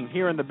celebrating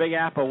here in the Big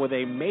Apple with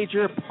a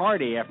major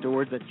party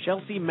afterwards at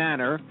Chelsea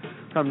Manor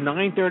from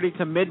 9:30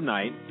 to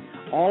midnight.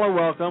 All are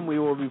welcome. We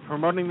will be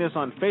promoting this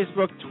on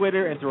Facebook,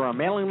 Twitter, and through our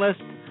mailing list.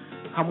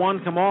 Come one,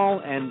 come all,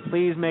 and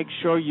please make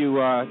sure you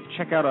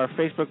check out our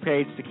Facebook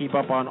page to keep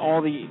up on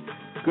all the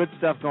good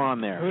stuff going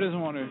on there. Who doesn't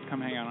want to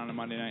come hang out on a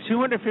Monday night?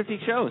 250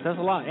 shows. That's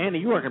a lot. Andy,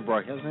 you work in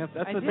broadcasting.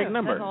 That's a big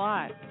number. That's a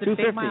lot. It's a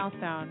big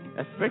milestone.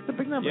 That's a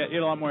big number. Yeah, you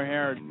had a lot more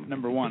hair,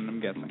 number one,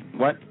 I'm guessing.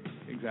 What?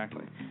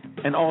 Exactly.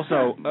 And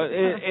also,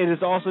 it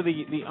is also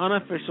the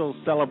unofficial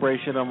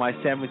celebration of my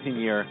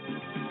 17-year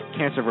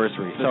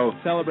cancerversary. So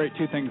celebrate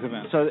two things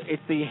event. So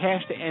it's the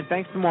hashtag, and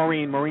thanks to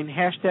Maureen,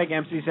 hashtag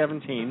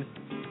MC17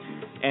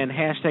 and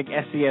hashtag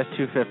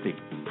SCS250.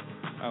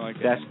 I like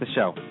that. That's the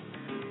show.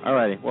 All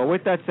righty. Well,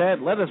 with that said,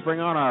 let us bring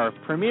on our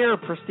premier,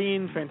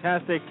 pristine,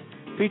 fantastic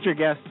feature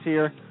guests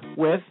here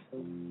with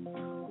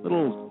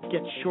little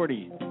Get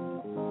Shorty.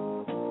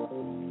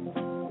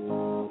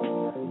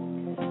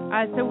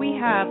 So we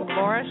have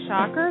Laura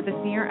Shocker, the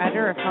senior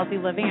editor of Healthy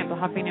Living at the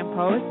Huffington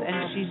Post,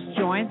 and she's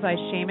joined by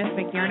Seamus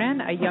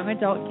McKiernan, a young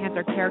adult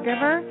cancer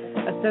caregiver,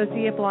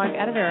 associate blog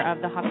editor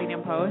of the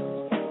Huffington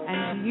Post,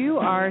 and you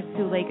are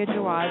Suleika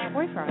Jawad's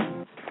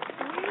boyfriend.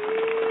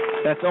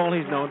 That's all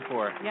he's known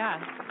for. Yeah.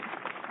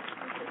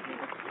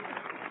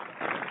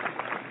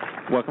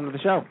 Welcome to the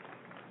show.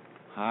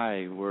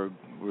 Hi, we're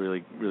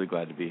really, really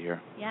glad to be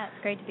here. Yeah,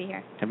 it's great to be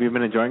here. Have you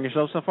been enjoying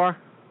yourself so far?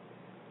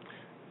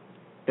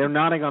 They're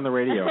nodding on the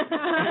radio.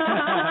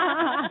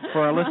 For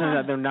our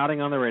listeners, they're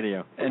nodding on the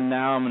radio. And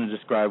now I'm going to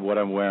describe what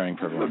I'm wearing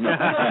for everyone. No,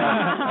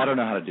 I don't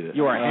know how to do this.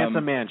 You are a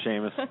handsome man,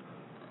 Seamus.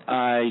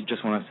 I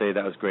just want to say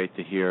that was great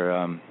to hear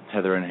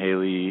Heather and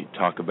Haley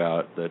talk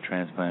about the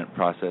transplant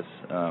process.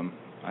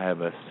 I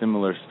have a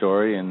similar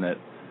story in that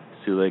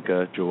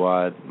Suleika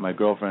Jawad, my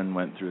girlfriend,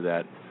 went through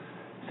that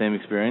same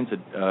experience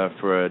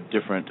for a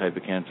different type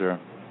of cancer.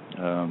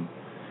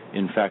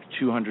 In fact,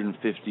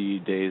 250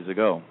 days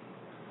ago.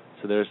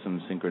 So there's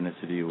some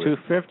synchronicity with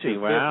 250.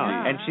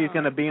 Wow. And she's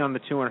going to be on the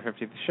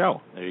 250th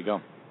show. There you go.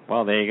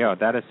 Well, there you go.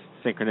 That is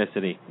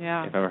synchronicity.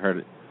 Yeah. If I've ever heard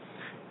it.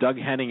 Doug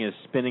Henning is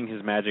spinning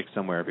his magic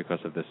somewhere because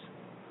of this.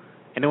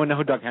 Anyone know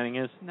who Doug Henning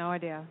is? No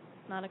idea.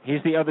 Not a clue.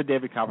 He's the other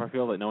David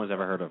Copperfield that no one's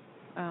ever heard of.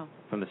 Oh.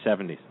 From the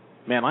 70s.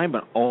 Man, I'm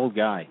an old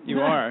guy. You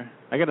are.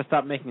 I got to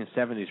stop making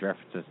 70s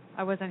references.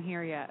 I wasn't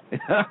here yet.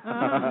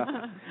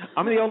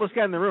 I'm the oldest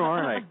guy in the room,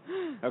 aren't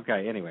I?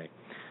 Okay, anyway.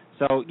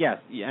 So, yes,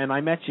 and I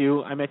met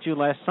you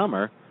last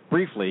summer,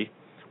 briefly,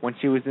 when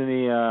she was in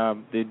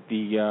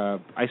the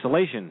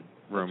isolation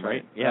room,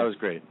 right? Yeah, that was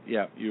great.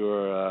 Yeah, you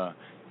were,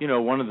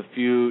 one of the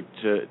few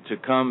to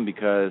come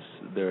because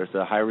there's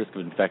a high risk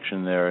of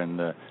infection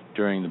there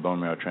during the bone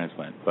marrow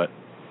transplant. But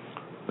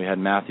we had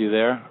Matthew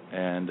there,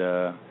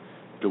 and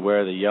to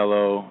wear the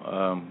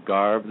yellow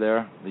garb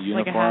there, the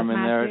uniform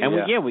in there.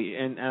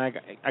 And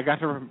I got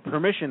her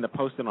permission to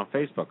post it on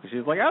Facebook because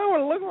she's like, I don't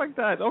want to look like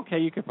that. Okay,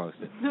 you can post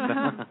it.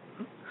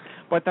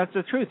 But that's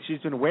the truth. She's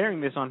been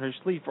wearing this on her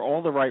sleeve for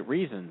all the right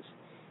reasons,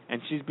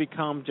 and she's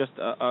become just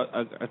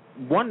a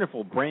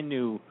wonderful, brand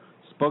new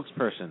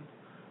spokesperson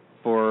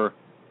for,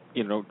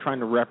 trying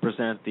to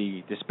represent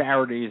the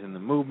disparities in the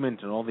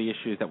movement and all the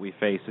issues that we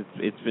face.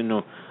 It's been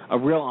a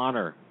real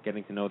honor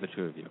getting to know the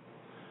two of you.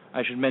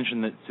 I should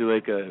mention that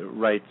Suleika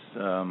writes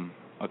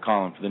a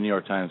column for the New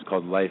York Times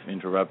called Life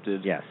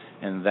Interrupted. Yes.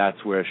 And that's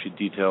where she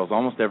details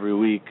almost every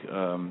week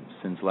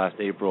since last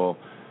April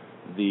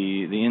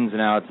the ins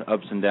and outs,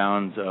 ups and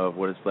downs of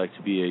what it's like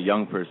to be a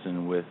young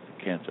person with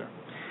cancer.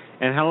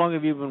 And how long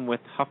have you been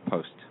with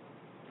HuffPost?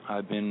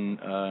 I've been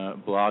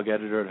blog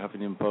editor at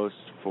Huffington Post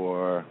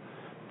for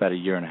about a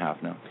year and a half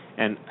now.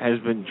 And has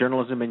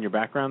journalism been your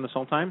background this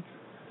whole time?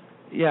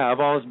 Yeah, I've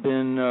always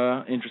been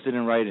interested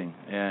in writing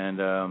and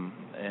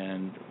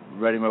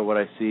writing about what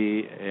I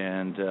see,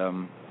 and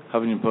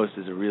Huffington Post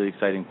is a really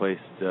exciting place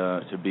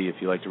to be if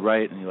you like to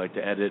write and you like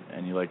to edit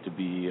and you like to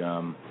be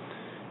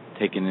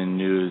taking in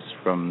news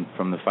from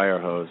the fire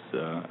hose.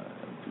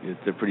 It's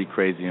a pretty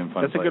crazy and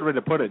fun That's place. a good way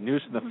to put it,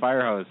 news from the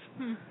fire hose.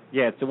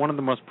 Yeah, it's one of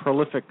the most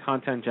prolific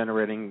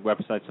content-generating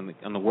websites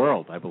in the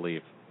world, I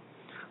believe.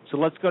 So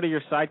let's go to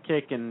your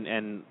sidekick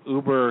and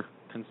Uber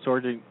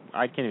consortium.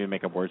 I can't even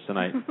make up words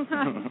tonight.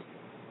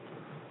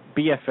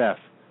 BFF.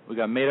 We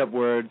got made-up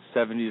words,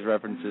 70s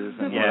references,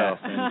 and what else?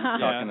 And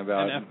talking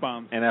about and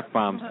F-bombs. And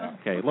F-bombs.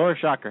 Okay, Laura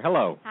Shocker,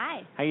 hello.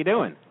 Hi. How you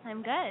doing?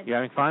 I'm good. You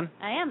having fun?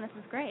 I am. This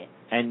is great.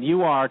 And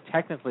you are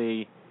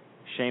technically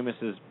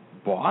Seamus's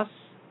boss?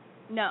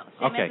 No,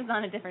 Seamus Okay. is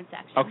on a different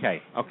section.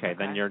 Okay.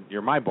 Then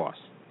you're my boss.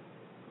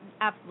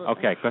 Absolutely.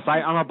 Okay, because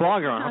I'm a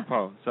blogger on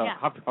HuffPost. So Yeah.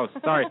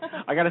 HuffPost. Sorry,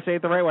 I got to say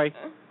it the right way.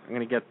 I'm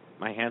going to get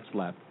my hand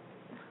slapped.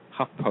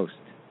 HuffPost.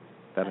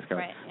 That is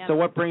correct. Right, yep. So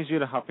what brings you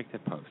to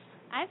Huffington Post?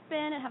 I've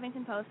been at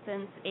Huffington Post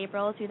since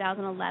April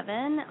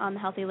 2011 on the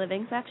Healthy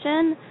Living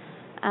section,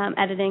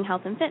 editing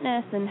health and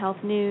fitness and health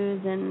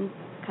news and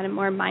kind of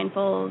more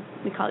mindful,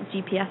 we call it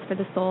GPS for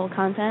the soul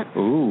content.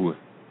 Ooh,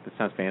 that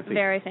sounds fancy.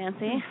 Very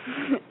fancy.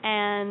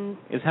 And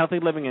is Healthy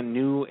Living a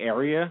new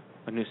area,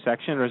 a new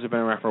section, or has it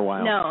been around for a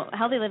while? no,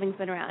 Healthy Living's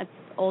been around. It's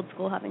old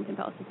school Huffington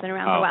Post. It's been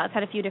around for a while. It's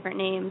had a few different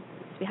names. It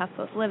used to be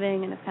HuffPost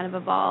Living, and it's kind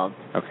of evolved.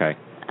 Okay.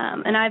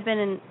 And I've been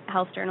in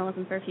health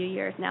journalism for a few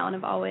years now, and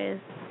I've always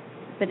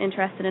been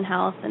interested in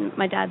health, and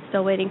my dad's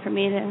still waiting for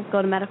me to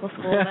go to medical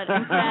school, but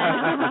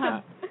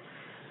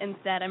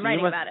instead I'm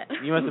writing about it.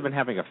 You must have been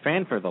having a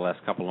fanfare the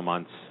last couple of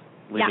months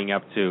leading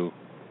up to,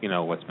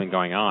 what's been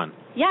going on.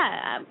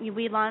 Yeah,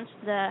 we launched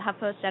the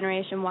HuffPost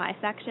Generation Y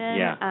section,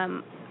 Yeah.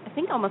 I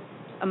think almost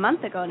a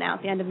month ago now,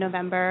 at the end of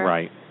November.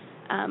 Right.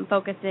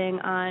 Focusing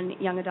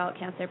on young adult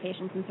cancer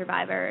patients and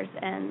survivors,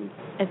 and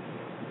it's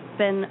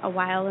been a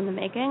while in the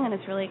making, and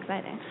it's really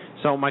exciting.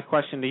 So my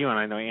question to you, and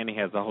I know Annie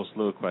has a whole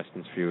slew of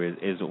questions for you,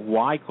 is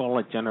why call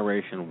it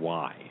Generation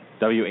Y,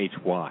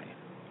 W-H-Y?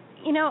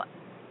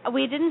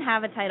 We didn't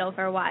have a title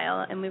for a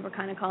while, and we were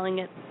kind of calling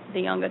it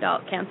the Young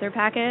Adult Cancer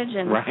Package,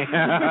 and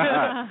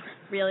right.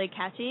 really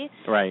catchy.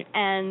 Right.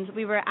 And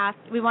we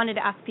wanted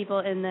to ask people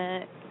in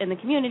the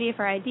community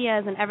for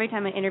ideas, and every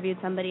time I interviewed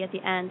somebody at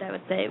the end, I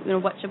would say,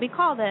 what should we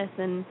call this?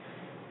 And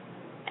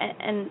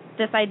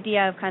this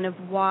idea of kind of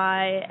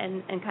why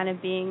and kind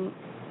of being,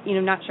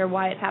 not sure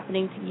why it's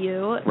happening to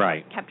you,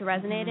 right, kept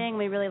resonating.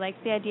 We really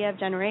liked the idea of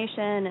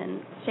generation,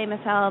 and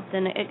Seamus helped,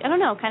 and I don't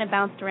know, kind of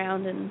bounced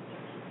around and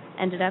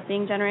ended up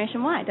being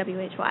Generation Y,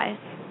 W-H-Y.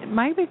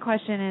 My big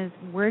question is,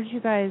 where did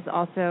you guys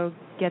also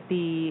get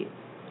the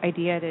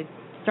idea to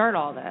start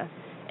all this?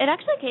 It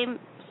actually came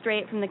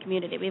straight from the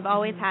community. We've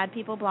always had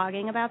people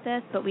blogging about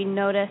this, but we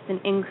noticed an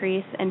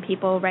increase in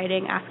people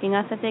writing, asking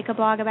us if they could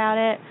blog about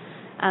it.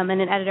 And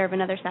an editor of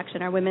another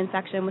section, our women's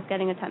section, was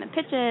getting a ton of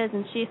pitches,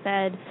 and she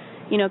said,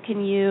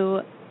 can you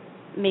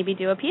maybe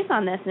do a piece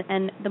on this.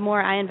 And the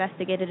more I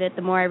investigated it,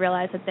 the more I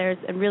realized that there's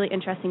a really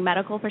interesting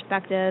medical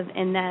perspective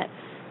in that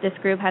this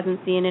group hasn't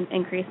seen an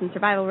increase in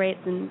survival rates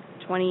in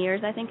 20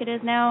 years, I think it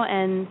is now.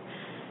 And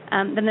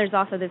then there's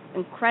also this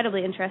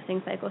incredibly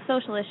interesting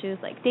psychosocial issues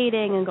like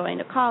dating and going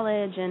to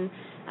college and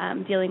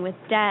dealing with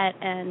debt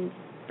and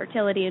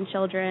fertility in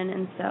children.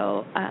 And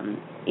so,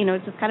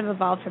 it's just kind of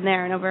evolved from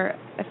there and over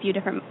a few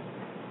different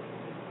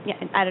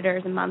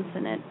editors and months,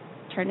 and it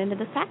turned into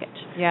this package.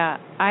 Yeah,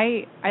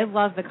 I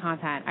love the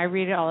content. I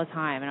read it all the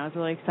time, and I was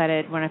really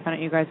excited when I found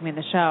out you guys made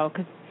the show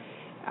because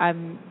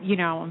I'm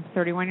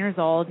 31 years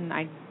old, and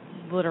I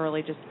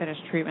literally just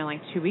finished treatment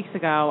like 2 weeks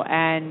ago,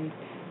 and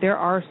there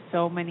are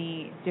so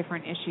many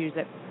different issues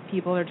that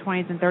people in their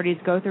 20s and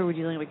 30s go through with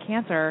dealing with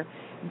cancer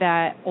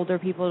that older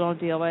people don't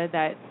deal with,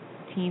 that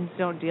teens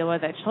don't deal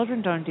with, that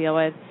children don't deal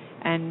with,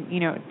 and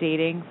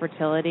dating,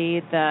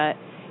 fertility,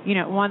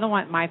 one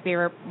of my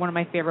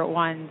favorite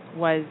ones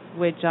was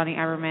with Johnny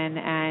Everman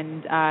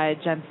and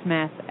Jen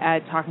Smith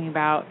talking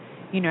about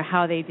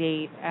how they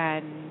date.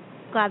 And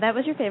glad that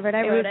was your favorite.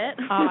 I wrote it.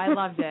 Oh, I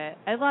loved it.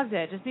 I loved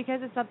it just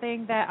because it's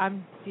something that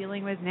I'm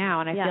dealing with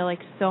now, and I feel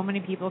like so many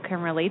people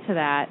can relate to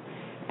that.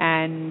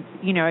 And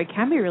it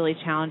can be really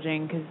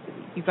challenging because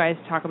you guys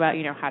talk about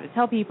how to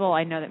tell people.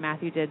 I know that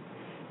Matthew did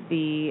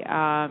the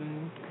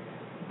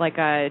like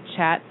a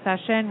chat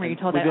session where you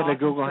told that we did a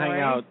Google story.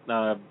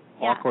 Hangout.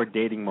 Awkward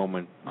dating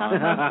moment.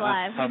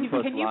 Live. Can you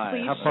please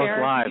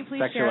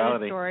share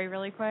the story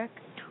really quick?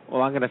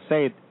 Well, I'm going to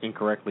say it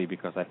incorrectly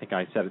because I think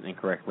I said it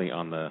incorrectly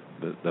on the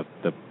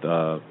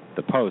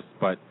post.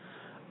 But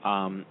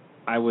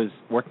I was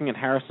working at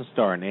Harrison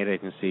Star, an ad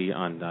agency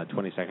on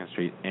 22nd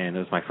Street, and it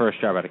was my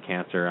first job out of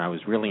cancer. I was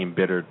really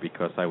embittered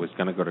because I was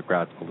going to go to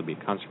grad school to be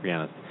a concert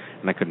pianist,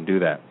 and I couldn't do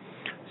that.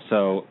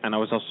 So, and I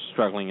was also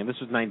struggling, and this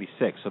was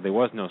 '96, so there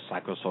was no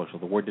psychosocial.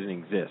 The word didn't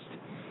exist.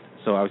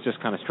 So I was just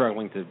kind of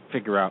struggling to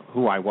figure out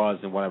who I was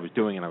and what I was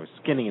doing, and I was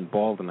skinny and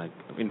bald and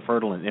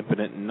infertile and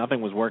impotent, and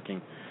nothing was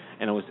working,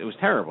 and it was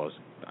terrible. It was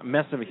a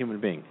mess of a human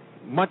being,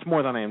 much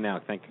more than I am now.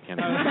 Thank you,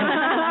 Kenny.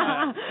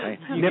 I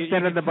nipped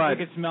that in the bud.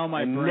 You could smell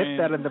my brain. Nipped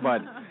that in the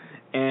bud,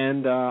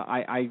 and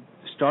I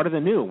started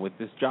anew with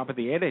this job at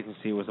the ad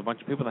agency. It was a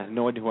bunch of people that had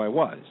no idea who I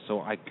was.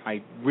 So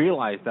I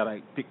realized that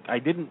I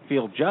didn't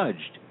feel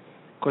judged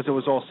because it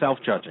was all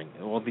self-judging.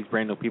 All these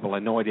brand new people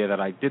had no idea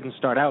that I didn't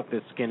start out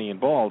this skinny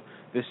and bald.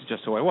 This is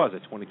just who I was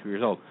at 22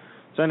 years old.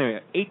 So anyway,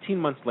 18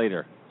 months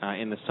later,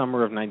 in the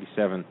summer of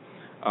 '97,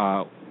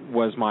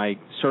 was my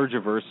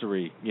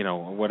surgiversary,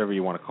 whatever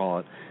you want to call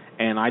it,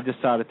 and I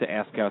decided to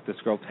ask out this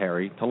girl,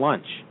 Terry, to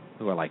lunch,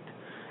 who I liked.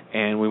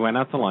 And we went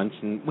out to lunch,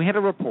 and we had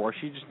a rapport.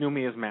 She just knew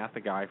me as Matt, the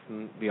guy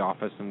from the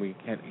office, and we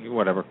had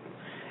whatever.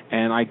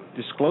 And I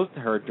disclosed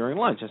to her during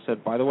lunch, I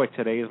said, by the way,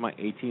 today is my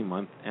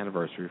 18-month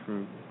anniversary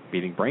from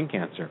beating brain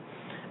cancer.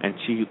 And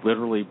she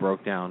literally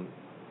broke down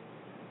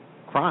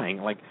crying,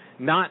 like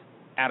not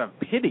out of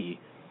pity,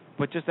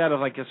 but just out of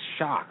like a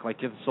shock. Like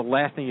it's the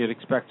last thing you'd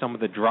expect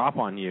someone to drop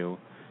on you.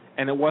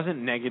 And it wasn't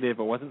negative.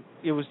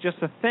 It was just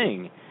a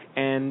thing.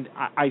 And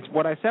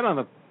what I said in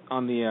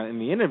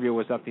the interview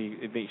was that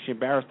she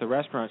embarrassed the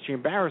restaurant. She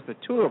embarrassed the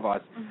two of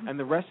us, and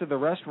the rest of the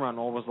restaurant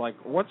all was like,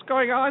 what's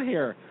going on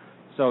here?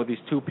 So these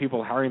two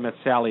people, Harry met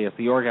Sally, as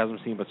the orgasm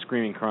scene, but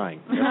screaming, crying.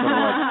 That's what it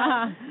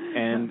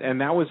was.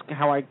 And that was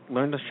how I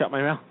learned to shut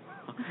my mouth.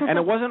 And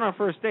it wasn't our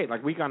first date.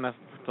 Like, we got to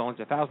lunch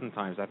 1,000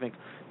 times. I think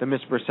the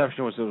misperception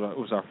was it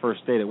was our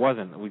first date. It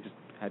wasn't. We just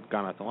had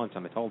gone out to lunch,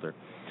 and I told her.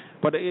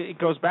 But it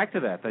goes back to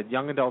that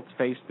young adults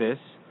face this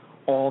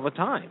all the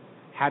time.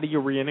 How do you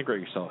reintegrate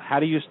yourself? How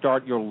do you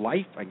start your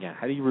life again?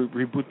 How do you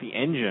reboot the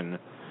engine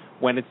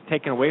when it's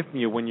taken away from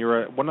you? When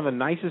you're one of the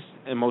nicest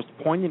and most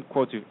poignant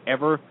quotes you've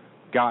ever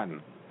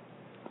gotten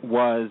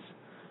was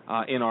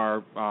in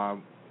our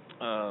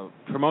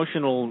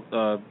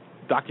promotional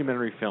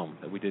documentary film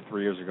that we did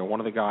 3 years ago.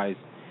 One of the guys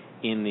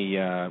in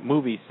the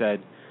movie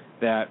said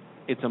that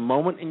it's a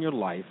moment in your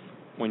life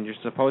when you're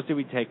supposed to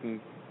be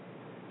taking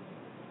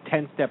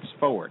 10 steps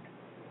forward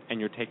and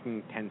you're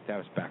taking 10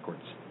 steps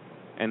backwards.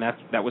 And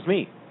that was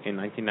me in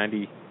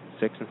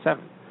 1996 and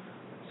 7.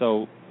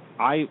 So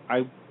I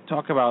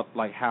talk about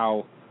like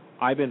how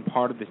I've been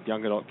part of this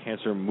young adult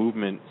cancer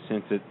movement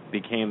since it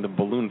became the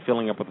balloon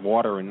filling up with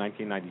water in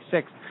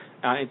 2006,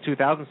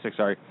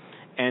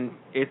 and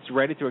it's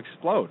ready to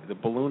explode. The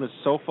balloon is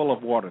so full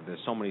of water. There's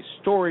so many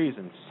stories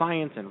and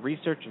science and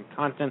research and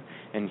content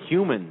and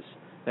humans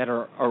that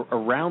are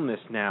around this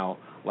now,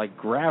 like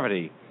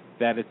gravity,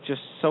 that it's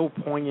just so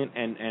poignant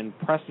and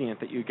prescient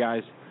that you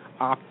guys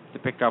opted to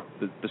pick up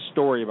the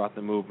story about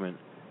the movement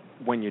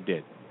when you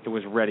did. It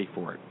was ready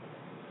for it.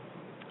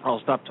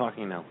 I'll stop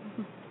talking now.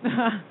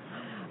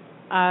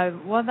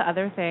 One of the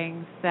other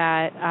things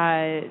that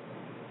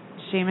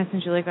Seamus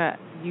and Julika,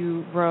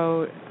 you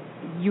wrote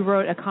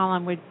a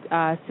column with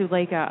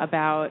Suleika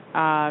about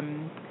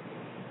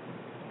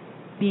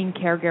being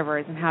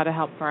caregivers and how to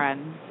help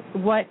friends.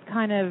 What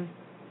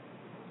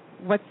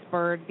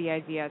spurred the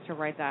idea to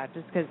write that?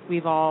 Just because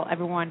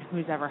everyone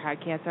who's ever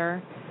had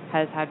cancer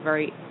has had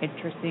very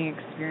interesting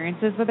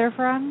experiences with their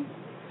friends.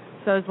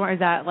 So is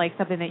that like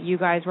something that you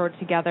guys wrote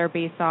together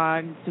based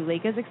on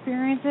Suleika's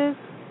experiences?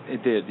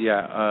 It did,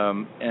 yeah.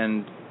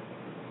 And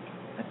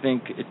I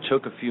think it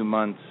took a few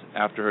months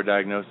after her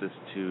diagnosis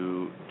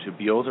to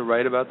be able to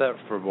write about that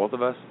for both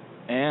of us,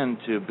 and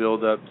to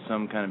build up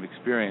some kind of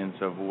experience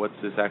of what's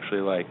this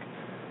actually like.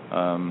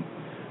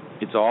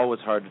 It's always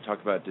hard to talk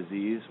about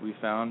disease, we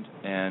found,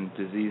 and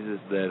diseases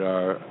that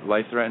are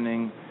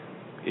life-threatening,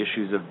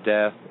 issues of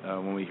death.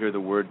 When we hear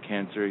the word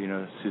cancer,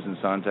 Susan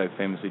Sontag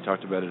famously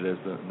talked about it as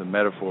the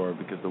metaphor,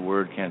 because the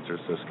word cancer is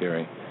so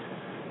scary.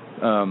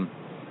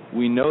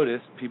 We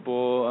noticed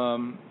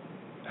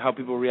how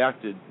people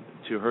reacted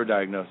to her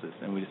diagnosis,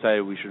 and we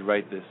decided we should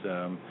write this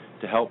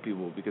to help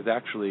people, because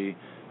actually,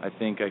 I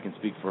think I can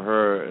speak for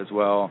her as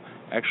well,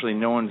 actually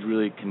no one's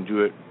really can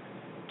do it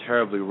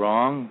terribly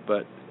wrong,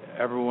 but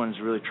everyone's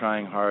really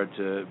trying hard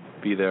to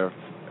be there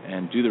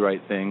and do the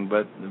right thing,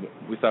 but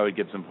we thought we'd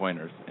give some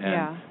pointers.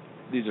 And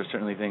these are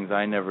certainly things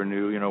I never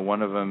knew.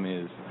 One of them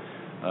is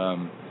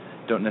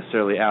don't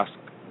necessarily ask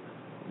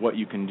what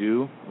you can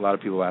do. A lot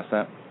of people ask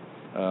that.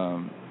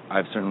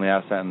 I've certainly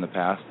asked that in the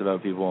past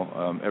about people,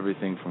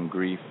 everything from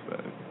grief,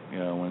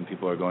 when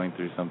people are going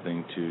through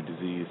something, to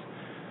disease.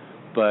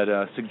 But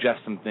suggest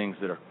some things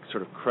that are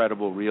sort of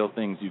credible, real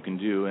things you can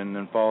do, and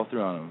then follow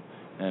through on them.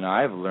 And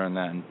I've learned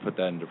that and put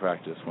that into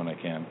practice when I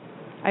can.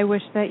 I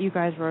wish that you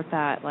guys wrote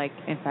that, like,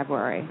 in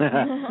February. So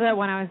that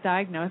when I was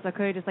diagnosed, I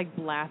could have just, like,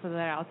 blasted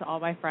that out to all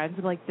my friends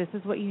and be like, this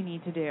is what you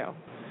need to do.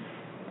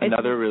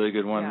 Another really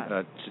good one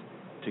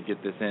to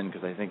get this in,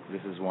 because I think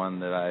this is one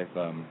that I've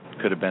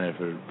could have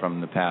benefited from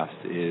in the past,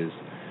 is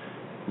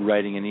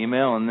writing an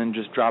email and then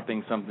just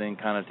dropping something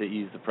kind of to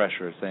ease the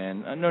pressure,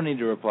 saying, no need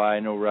to reply,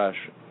 no rush,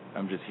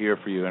 I'm just here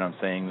for you and I'm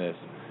saying this.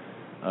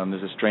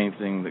 There's a strange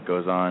thing that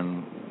goes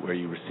on where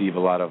you receive a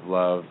lot of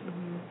love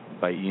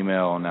by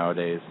email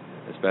nowadays,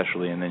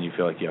 especially, and then you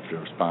feel like you have to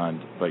respond,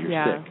 but you're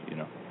sick,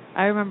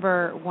 I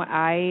remember when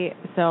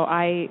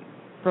I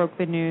broke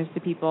the news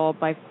to people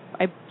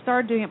I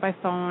started doing it by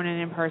phone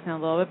and in person a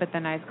little bit, but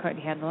then I just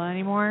couldn't handle it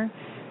anymore.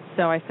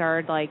 So I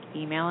started, like,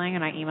 emailing,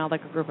 and I emailed,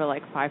 like, a group of,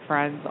 like, 5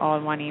 friends all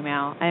in one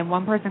email. And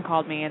one person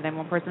called me, and then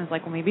one person was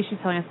like, well, maybe she's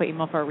telling us by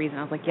email for a reason.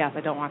 I was like, yes,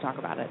 I don't want to talk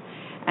about it.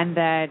 And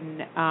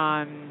then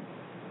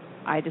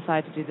I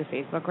decided to do the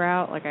Facebook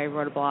route. Like, I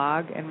wrote a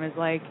blog and was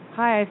like,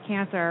 hi, I have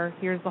cancer.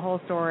 Here's the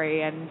whole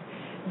story. And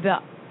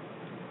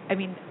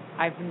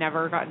I've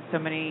never gotten so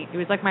many. It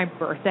was like my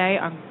birthday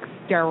on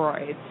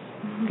steroids.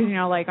 Because,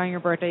 like, on your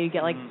birthday, you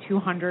get, like,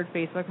 200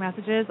 Facebook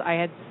messages. I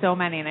had so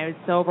many, and it was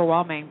so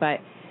overwhelming. But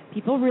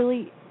people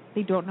really,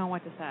 they don't know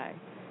what to say,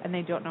 and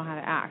they don't know how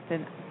to act.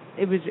 And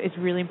it's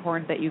really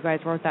important that you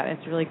guys wrote that.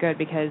 It's really good,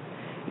 because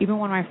even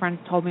when my friends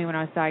told me when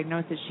I was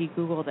diagnosed that she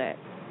Googled it,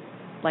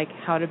 like,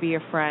 how to be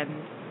a friend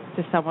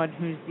to someone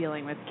who's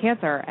dealing with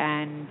cancer.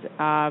 And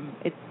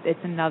it's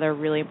another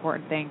really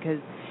important thing, because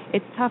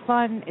it's tough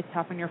on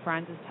your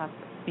friends. It's tough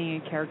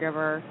being a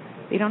caregiver.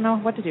 They don't know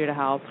what to do to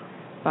help.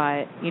 But,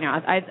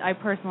 I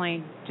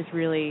personally just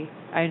really,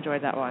 I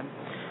enjoyed that one.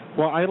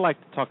 Well, I like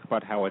to talk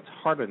about how it's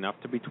hard enough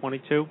to be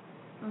 22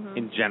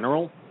 in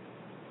general,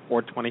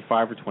 or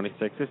 25 or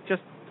 26. It's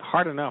just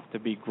hard enough to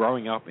be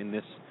growing up in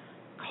this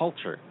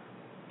culture.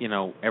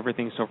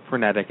 Everything's so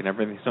frenetic and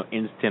everything's so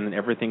instant and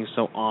everything's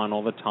so on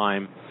all the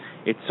time.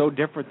 It's so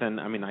different than,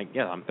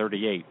 I'm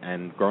 38,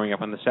 and growing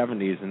up in the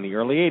 70s and the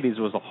early 80s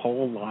was a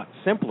whole lot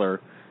simpler.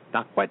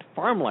 Not quite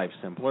farm life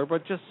simpler,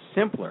 but just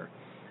simpler.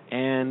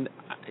 And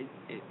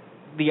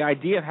the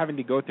idea of having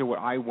to go through what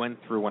I went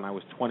through when I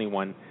was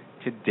 21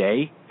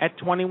 today at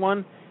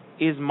 21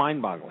 is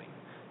mind-boggling.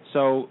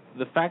 So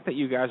the fact that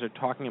you guys are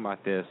talking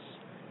about this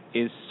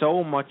is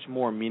so much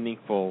more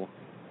meaningful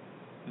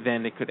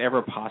than it could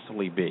ever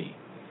possibly be,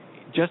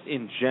 just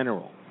in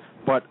general.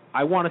 But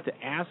I wanted to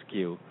ask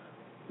you,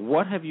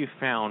 what have you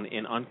found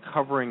in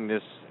uncovering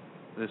this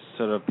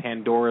sort of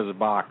Pandora's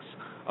box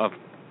of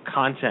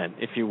content,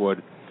 if you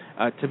would,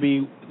 to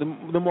be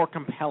the more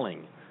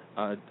compelling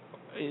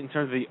in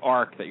terms of the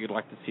arc that you'd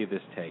like to see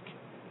this take?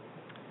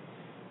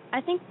 I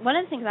think one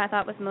of the things I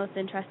thought was most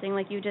interesting,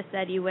 like you just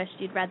said, you wished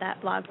you'd read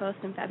that blog post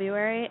in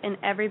February, and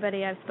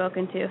everybody I've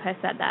spoken to has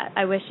said that.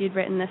 I wish you'd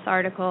written this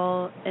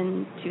article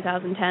in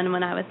 2010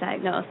 when I was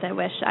diagnosed. I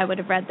wish I would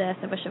have read this.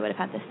 I wish I would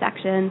have had this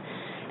section.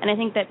 And I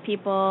think that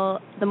people,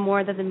 the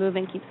more that the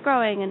movement keeps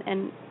growing,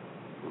 and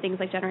things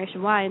like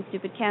Generation Y and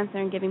Stupid Cancer,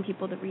 and giving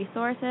people the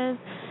resources,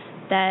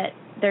 that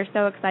they're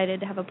so excited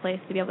to have a place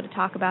to be able to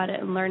talk about it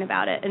and learn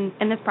about it. And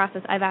in this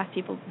process, I've asked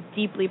people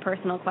deeply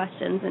personal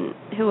questions, and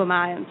who am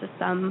I? I'm just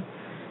some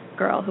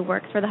girl who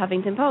works for the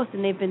Huffington Post,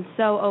 and they've been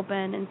so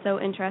open and so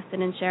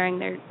interested in sharing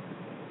their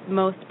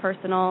most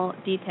personal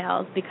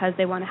details because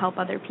they want to help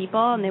other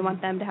people, and they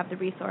want them to have the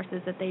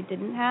resources that they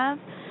didn't have.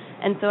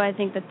 And so I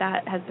think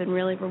that has been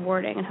really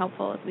rewarding and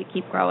helpful as we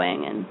keep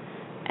growing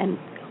and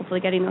hopefully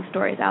getting those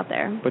stories out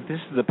there. But this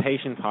is a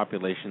patient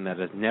population that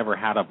has never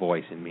had a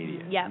voice in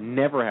media. Yeah.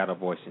 Never had a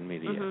voice in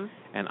media.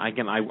 Mm-hmm. And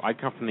again, I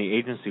come from the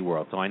agency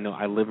world, so I know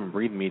I live and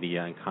breathe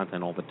media and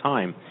content all the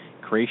time.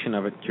 Creation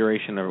of it,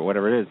 curation of it,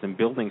 whatever it is, and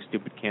building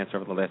Stupid Cancer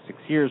over the last 6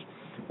 years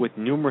with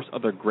numerous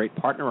other great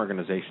partner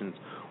organizations.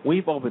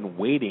 We've all been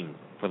waiting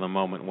for the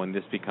moment when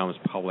this becomes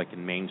public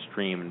and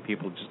mainstream and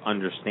people just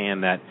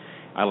understand that.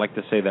 I like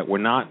to say that we're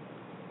not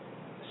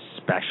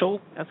special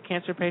as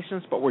cancer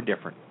patients, but we're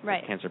different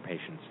as cancer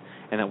patients,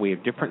 and that we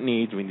have different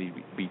needs. We need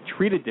to be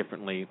treated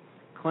differently,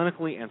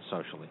 clinically and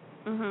socially.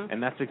 Mm-hmm.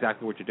 And that's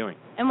exactly what you're doing.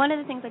 And one of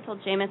the things I told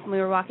Jameis when we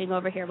were walking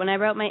over here, when I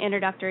wrote my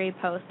introductory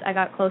post, I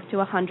got close to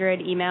 100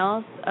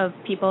 emails of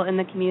people in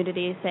the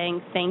community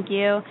saying thank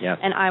you, yes,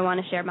 and I want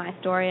to share my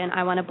story, and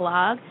I want to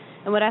blog.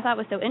 And what I thought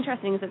was so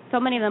interesting is that so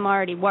many of them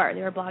already were.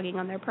 They were blogging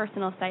on their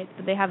personal sites,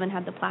 but they haven't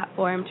had the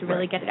platform to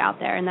really get it out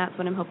there, and that's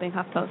what I'm hoping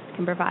HuffPost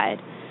can provide.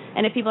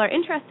 And if people are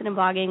interested in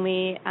blogging,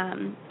 we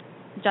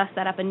just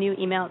set up a new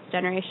email. It's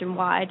Generation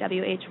Y,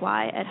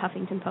 WHY, at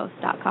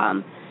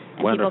HuffingtonPost.com.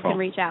 And Wonderful. People can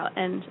reach out.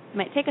 And it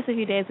might take us a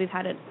few days. We've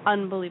had an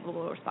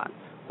unbelievable response.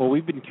 Well,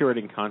 we've been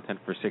curating content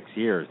for 6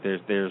 years.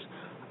 There's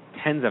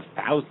tens of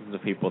thousands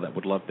of people that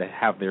would love to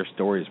have their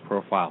stories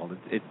profiled.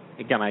 It's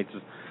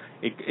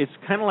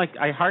kind of like,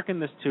 I hearken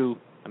this to,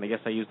 and I guess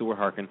I use the word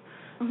hearken,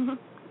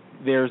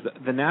 there's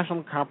the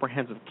National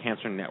Comprehensive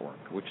Cancer Network,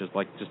 which is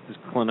like just this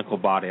clinical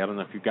body. I don't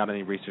know if you've got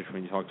any research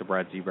when you talk to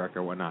Brad Zebrak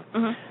or whatnot.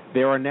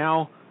 There are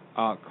now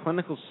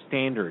clinical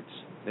standards.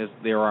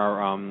 There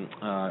are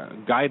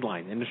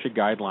guidelines, industry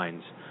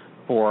guidelines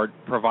for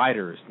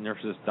providers,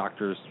 nurses,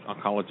 doctors,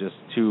 oncologists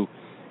to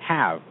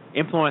have.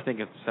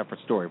 Implementing is a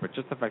separate story, but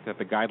just the fact that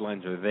the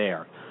guidelines are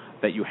there,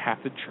 that you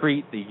have to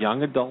treat the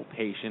young adult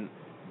patient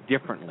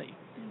differently.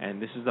 And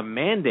this is a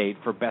mandate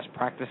for best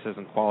practices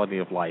and quality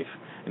of life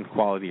and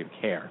quality of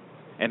care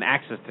and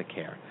access to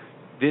care.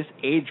 This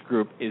age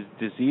group is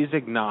disease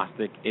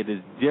agnostic. It is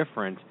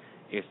different.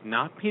 It's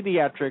not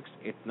pediatrics.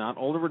 It's not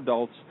older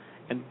adults.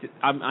 And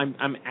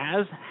I'm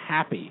as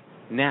happy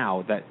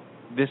now that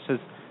this has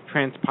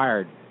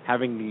transpired,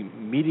 having the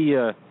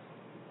media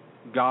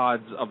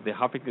gods of the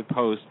Huffington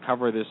Post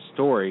cover this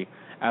story,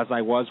 as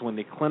I was when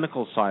the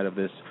clinical side of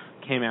this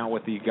came out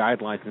with the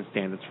guidelines and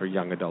standards for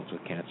young adults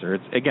with cancer.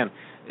 It's again,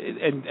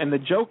 and the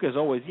joke is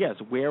always, yes,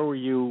 where were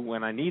you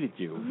when I needed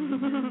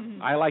you?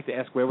 I like to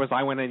ask, where was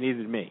I when I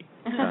needed me?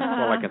 That's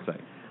all I can say.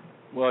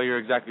 Well, you're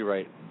exactly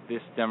right.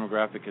 This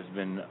demographic has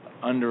been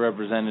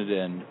underrepresented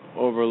and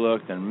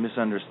overlooked and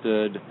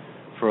misunderstood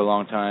for a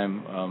long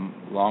time,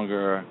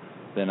 longer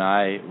than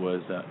I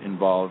was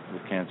involved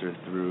with cancer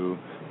through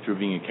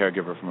being a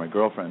caregiver for my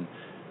girlfriend.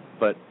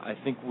 But I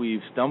think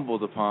we've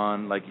stumbled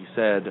upon, like you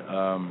said,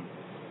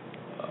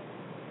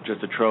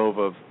 just a trove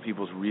of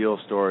people's real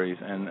stories.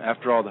 And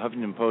after all, the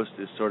Huffington Post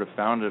is sort of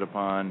founded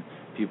upon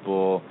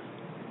people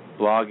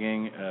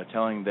blogging,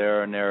 telling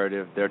their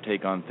narrative, their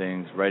take on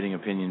things, writing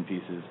opinion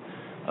pieces.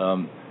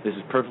 This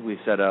is perfectly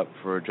set up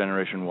for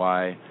Generation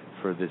Y,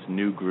 for this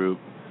new group,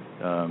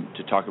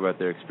 to talk about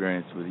their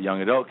experience with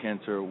young adult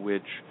cancer,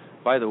 which,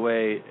 by the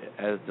way,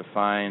 as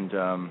defined,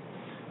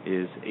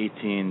 is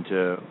 18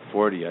 to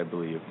 40, I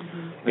believe.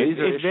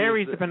 It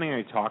varies depending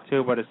on who you talk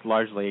to, but it's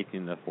largely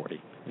 18 to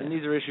 40. And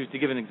these are issues, to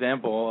give an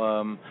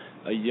example,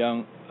 a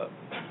young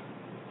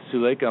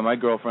Suleika, my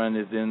girlfriend,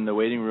 is in the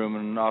waiting room,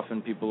 and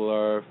often people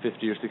are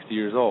 50 or 60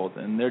 years old,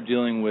 and they're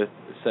dealing with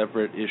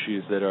separate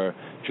issues that are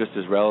just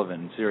as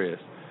relevant and serious.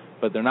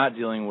 But they're not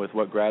dealing with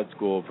what grad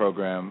school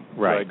program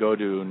do I go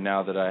to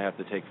now that I have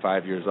to take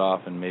 5 years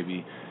off and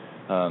maybe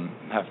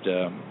have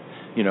to,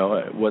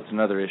 what's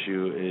another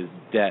issue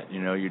is debt.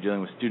 You're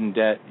dealing with student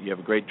debt, you have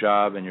a great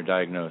job, and you're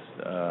diagnosed.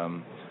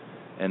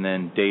 And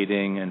then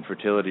dating and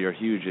fertility are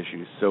huge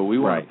issues. So we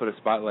want to put a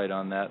spotlight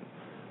on that.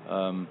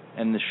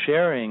 And the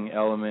sharing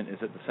element is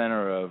at the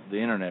center of the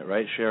Internet,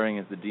 right? Sharing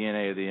is the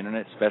DNA of the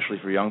Internet, especially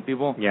for young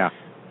people. Yeah.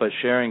 But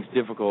sharing's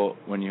difficult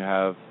when you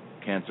have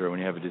cancer, when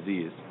you have a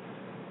disease.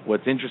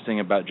 What's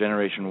interesting about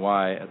Generation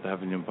Y at the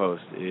Huffington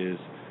Post is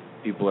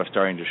people are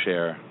starting to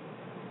share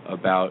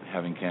about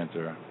having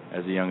cancer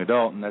as a young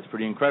adult, and that's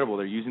pretty incredible.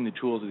 They're using the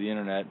tools of the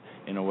Internet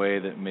in a way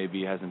that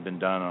maybe hasn't been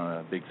done on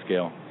a big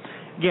scale.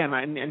 Again,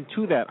 and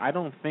to that, I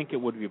don't think it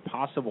would be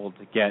possible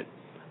to get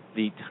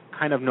the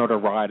kind of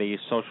notoriety,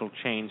 social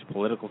change,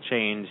 political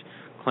change,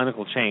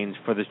 clinical change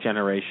for this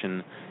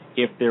generation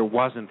if there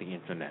wasn't the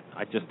Internet.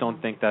 I just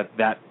don't think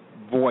that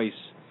voice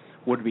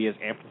would be as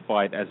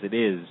amplified as it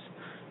is.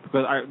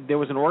 Because there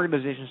was an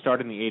organization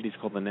started in the 80s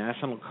called the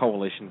National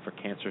Coalition for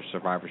Cancer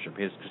Survivorship.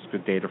 Here's just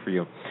good data for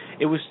you.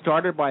 It was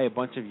started by a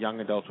bunch of young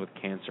adults with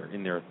cancer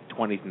in their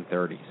 20s and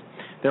 30s.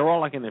 They're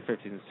all like in their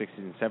 50s and 60s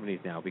and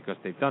 70s now because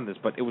they've done this.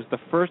 But it was the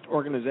first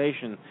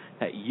organization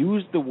that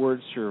used the word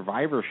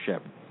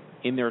survivorship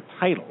in their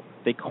title.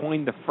 They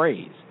coined the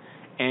phrase.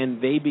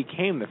 And they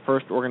became the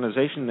first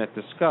organization that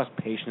discussed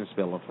patients'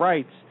 Bill of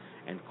Rights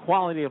and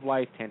quality of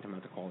life,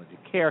 tantamount to quality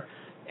of care.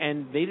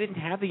 And they didn't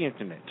have the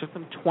Internet. It took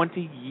them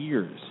 20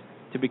 years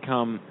to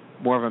become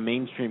more of a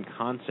mainstream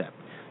concept.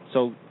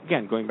 So,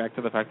 again, going back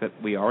to the fact that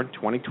we are in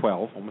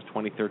 2012, almost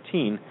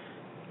 2013,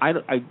 I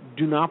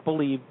do not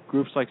believe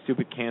groups like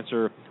Stupid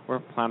Cancer or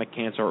Planet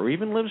Cancer or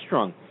even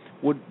Livestrong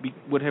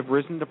would have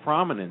risen to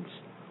prominence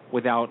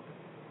without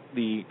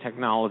the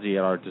technology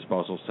at our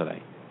disposals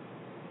today.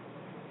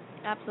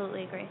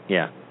 Absolutely agree.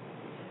 Yeah.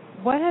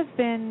 What has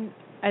been,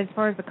 as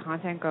far as the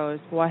content goes,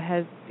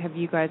 have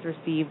you guys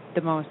received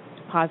the most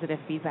positive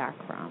feedback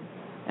from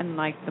and,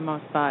 like, the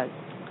most buzz?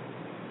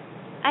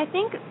 I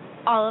think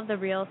all of the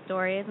real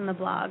stories and the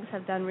blogs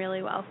have done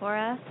really well for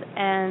us,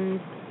 and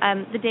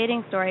the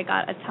dating story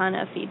got a ton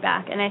of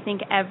feedback, and I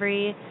think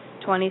every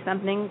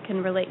 20-something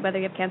can relate, whether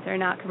you have cancer or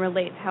not, can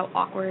relate to how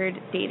awkward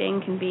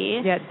dating can be.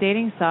 Yeah,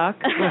 dating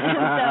sucks. So,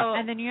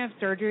 and then you have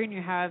surgery and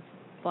you have,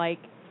 like,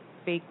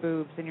 fake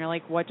boobs, and you're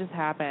like, what just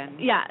happened?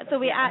 Yeah, so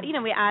we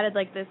added,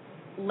 like, this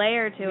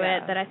layer to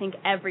it that I think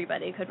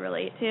everybody could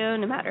relate to,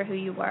 no matter who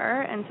you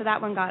were, and so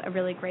that one got a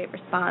really great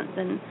response,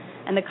 and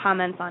the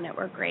comments on it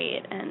were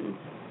great, and,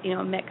 you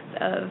know, a mix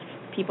of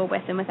people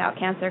with and without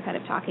cancer kind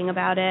of talking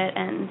about it,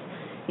 and,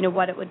 you know,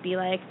 what it would be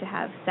like to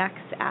have sex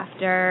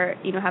after,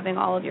 you know, having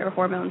all of your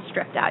hormones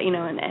stripped out, you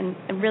know,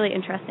 and really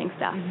interesting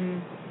stuff.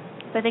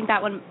 So I think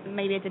that one,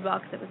 maybe it did well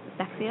because it was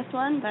the sexiest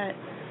one, but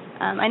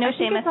I know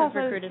Seamus has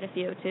recruited a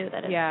few, too,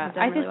 that have done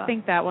really well. I just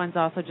think that one's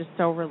also just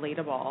so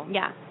relatable.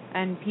 Yeah.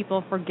 And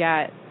people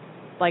forget,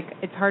 like,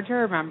 it's hard to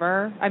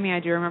remember. I mean, I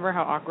do remember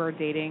how awkward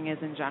dating is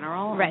in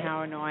general, right, and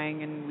how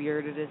annoying and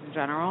weird it is in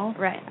general.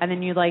 Right. And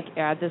then you, like,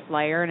 add this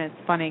layer, and it's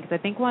funny, because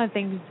I think one of the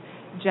things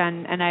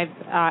Jen, and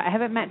I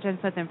haven't met Jen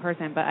Smith in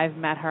person, but I've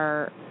met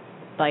her,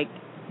 like,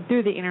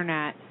 through the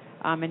internet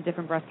in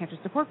different breast cancer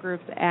support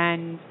groups,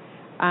 and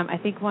I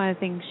think one of the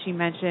things she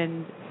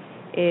mentioned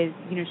is,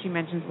 you know, she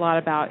mentions a lot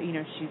about, you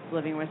know, she's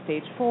living with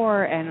stage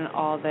 4 and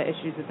all the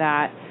issues with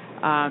that.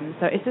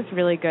 So it's just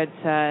really good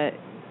to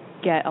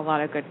get a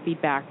lot of good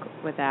feedback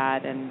with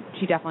that, and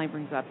she definitely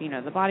brings up, you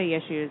know, the body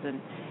issues, and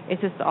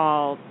it's just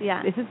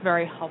it's just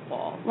very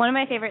helpful. One of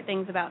my favorite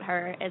things about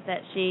her is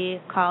that she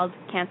called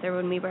cancer,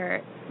 when we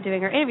were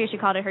doing her interview, she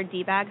called it her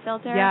D-bag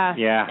filter.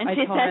 Yeah. And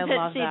she said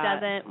that she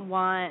doesn't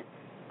want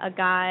a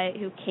guy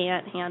who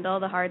can't handle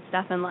the hard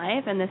stuff in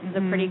life, and this is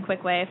a pretty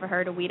quick way for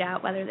her to weed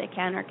out whether they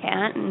can or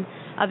can't, and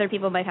other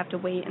people might have to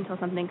wait until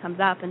something comes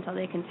up until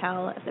they can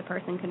tell if the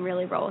person can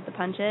really roll with the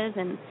punches,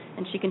 and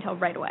she can tell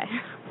right away.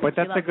 But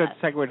that's a good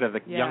segue to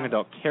the young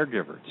adult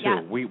caregiver, too.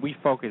 Yeah. We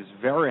focus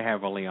very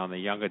heavily on the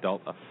young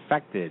adult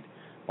affected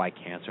by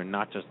cancer,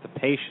 not just the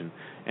patient.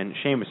 And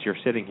Seamus, you're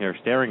sitting here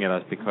staring at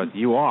us because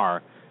you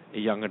are a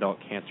young adult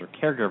cancer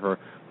caregiver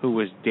who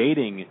was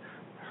dating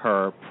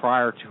her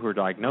prior to her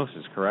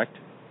diagnosis, correct?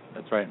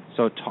 That's right.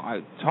 So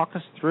talk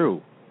us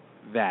through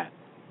that.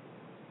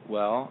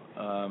 Well,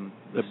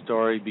 the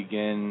story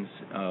begins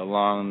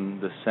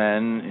along the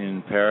Seine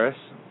in Paris,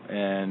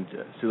 and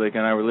Suleika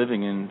and I were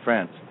living in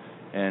France,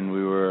 and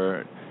we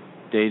were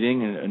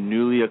dating,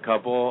 newly a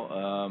couple,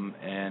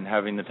 and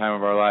having the time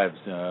of our lives,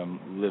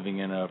 living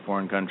in a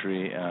foreign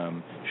country,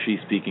 she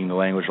speaking the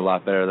language a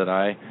lot better than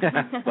I,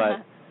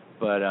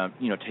 but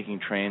you know, taking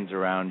trains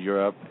around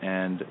Europe,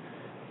 and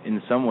in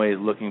some ways,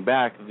 looking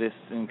back, this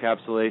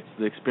encapsulates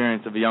the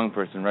experience of a young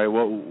person, right?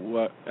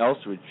 What else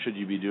should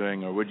you be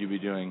doing, or would you be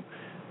doing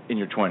in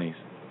your 20s?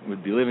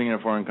 Would be living in a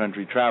foreign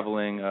country,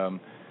 traveling.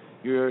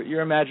 You're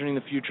imagining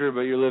the future,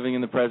 but you're living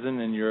in the present,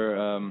 and you're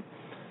in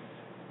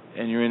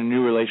a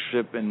new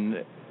relationship,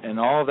 and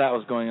all of that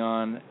was going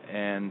on,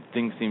 and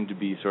things seemed to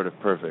be sort of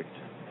perfect.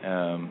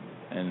 And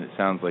it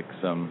sounds like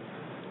some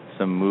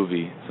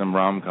movie, some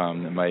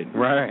rom-com that might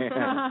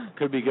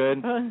could be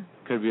good,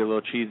 could be a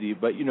little cheesy,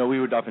 but you know, we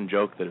would often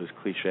joke that it was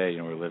cliche, you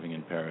know, we're living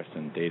in Paris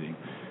and dating.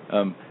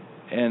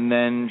 And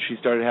then she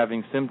started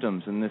having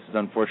symptoms, and this is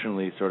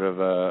unfortunately sort of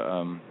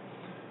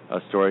a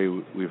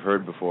story we've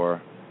heard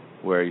before,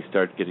 where you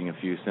start getting a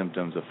few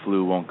symptoms. The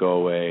flu won't go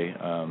away.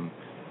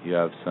 You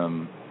have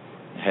some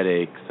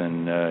headaches,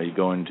 and you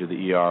go into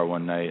the ER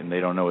one night, and they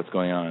don't know what's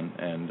going on.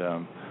 And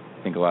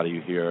I think a lot of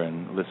you here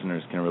and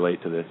listeners can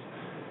relate to this.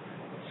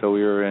 So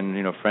we were in,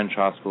 you know, French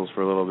hospitals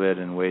for a little bit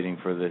and waiting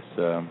for this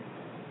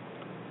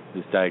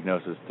this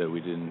diagnosis that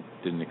we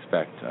didn't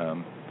expect.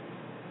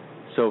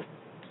 So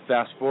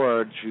fast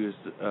forward, she was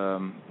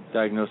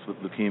diagnosed with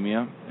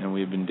leukemia, and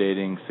we've been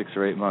dating 6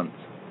 or 8 months.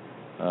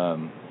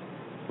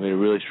 We had a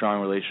really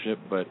strong relationship,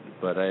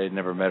 but I had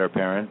never met her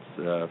parents,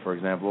 for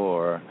example,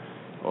 or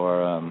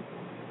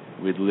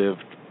we'd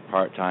lived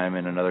part-time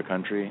in another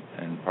country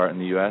and part in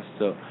the U.S.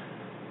 So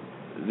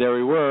there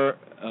we were,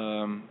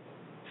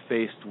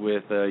 faced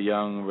with a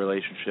young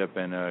relationship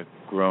and a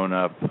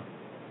grown-up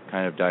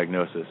kind of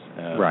diagnosis.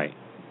 Right.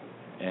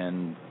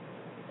 And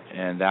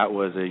that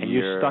was a year and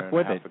you stuck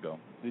with and a half ago.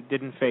 It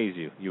didn't faze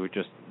you. You were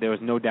just, there was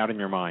no doubt in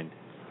your mind.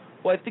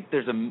 Well, I think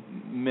there's a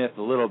myth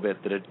a little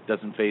bit that it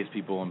doesn't faze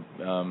people,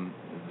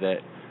 that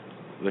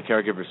the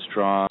caregiver's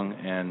strong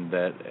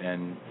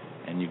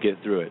and you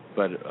get through it.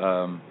 But it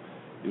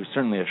was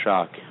certainly a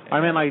shock.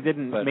 I mean, it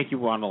didn't make you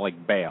want to,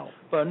 like, bail.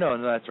 But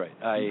no, that's right.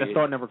 The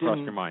thought never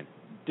crossed your mind.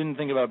 Didn't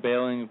think about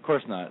bailing, of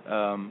course not.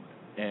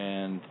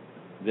 And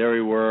there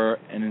we were,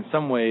 and in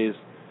some ways,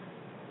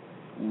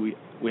 we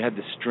had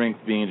the strength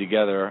being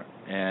together,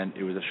 and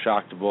it was a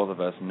shock to both of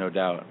us, no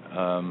doubt.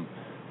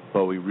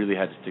 But we really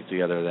had to stick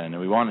together then, and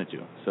we wanted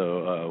to.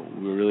 So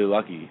we were really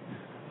lucky.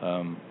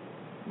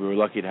 We were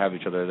lucky to have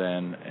each other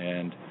then,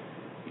 and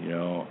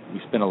we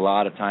spent a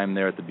lot of time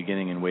there at the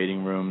beginning in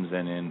waiting rooms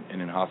and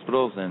in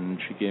hospitals, and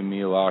she gave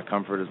me a lot of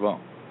comfort as well.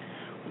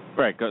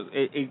 Right, because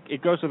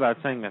it goes without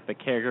saying that the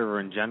caregiver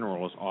in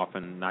general is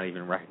often not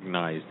even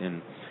recognized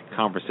in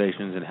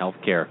conversations in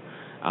healthcare.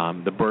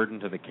 The burden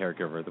to the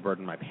caregiver, the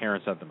burden my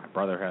parents had, that my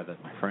brother had,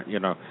 that my friend,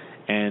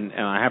 and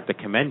I have to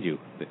commend you.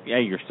 That,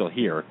 A, you're still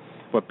here,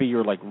 but B,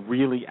 you're like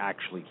really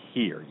actually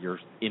here. You're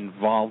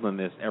involved in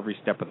this every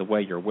step of the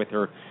way. You're with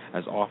her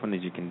as often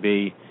as you can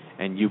be,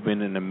 and you've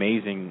been an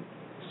amazing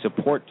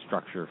support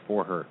structure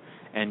for her,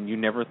 and you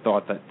never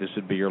thought that this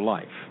would be your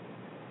life.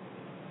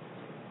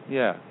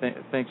 Yeah,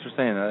 thanks for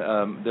saying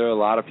that. There are a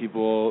lot of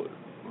people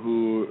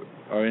who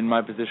are in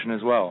my position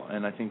as well,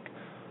 and I think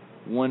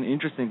one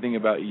interesting thing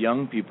about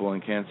young people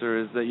in cancer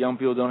is that young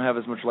people don't have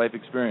as much life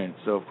experience.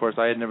 So, of course,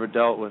 I had never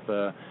dealt with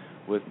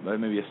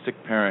maybe a sick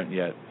parent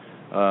yet,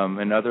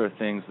 and other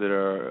things that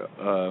are,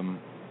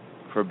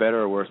 for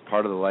better or worse,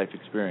 part of the life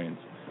experience.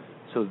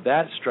 So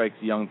that strikes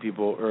young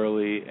people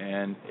early,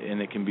 and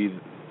it can be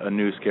a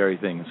new scary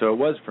thing. So it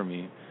was for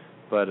me,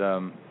 but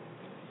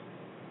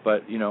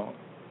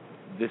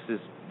this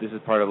is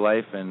part of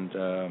life,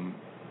 and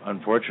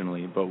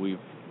unfortunately, but we've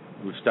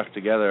stuck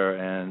together,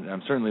 and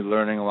I'm certainly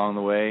learning along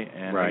the way,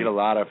 and I get a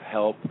lot of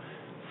help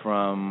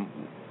from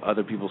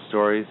other people's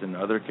stories and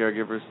other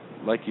caregivers.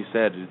 Like you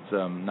said, it's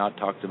not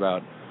talked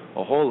about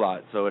a whole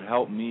lot, so it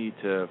helped me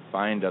to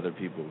find other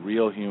people,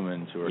 real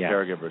humans who are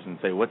caregivers, and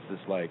say, what's this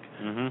like?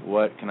 Mm-hmm.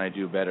 What can I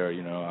do better?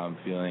 I'm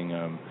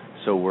feeling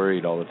so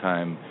worried all the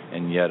time,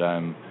 and yet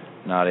I'm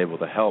not able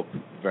to help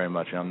very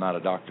much, and I'm not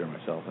a doctor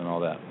myself and all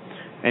that.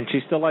 And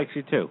she still likes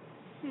you, too.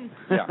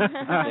 Yeah,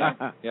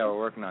 we're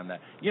working on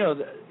that.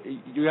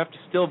 You have to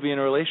still be in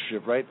a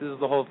relationship, right? This is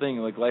the whole thing.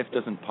 Like, life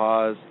doesn't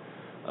pause.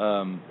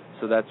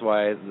 So that's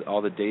why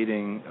all the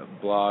dating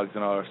blogs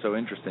and all are so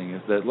interesting.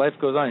 Is that life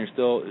goes on.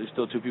 You're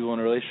still two people in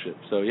a relationship.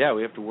 So yeah,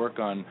 we have to work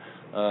on,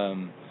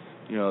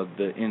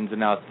 the ins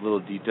and outs,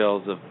 little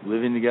details of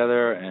living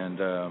together, and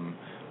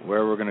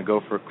where we're going to go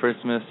for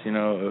Christmas.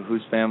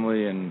 Whose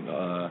family,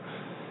 and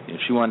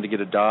she wanted to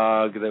get a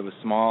dog that was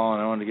small,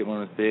 and I wanted to get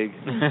one that was big.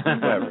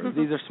 Whatever.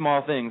 These are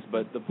small things,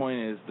 but the point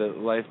is that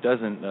life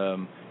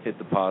doesn't hit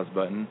the pause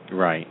button.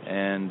 Right.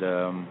 And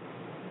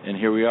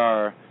here we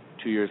are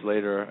 2 years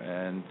later,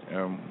 and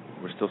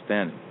we're still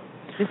standing.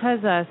 This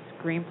has a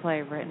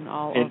screenplay written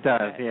all over it. It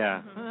does,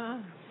 yeah.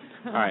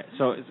 All right,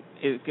 so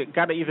it's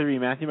got to either be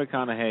Matthew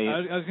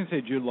McConaughey. I was going to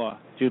say Jude Law.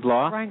 Jude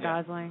Law? Ryan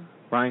Gosling.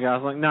 Ryan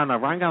Gosling? No,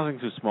 Ryan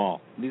Gosling's too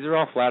small. These are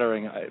all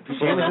flattering.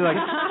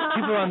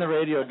 People on the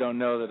radio don't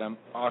know that I'm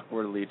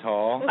awkwardly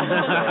tall.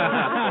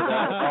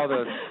 All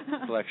those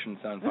selections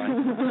sound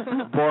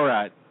fine.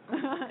 Borat.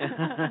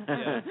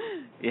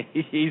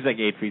 He's like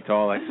 8 feet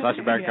tall, like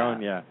Sacha Baron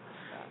Cohen, yeah.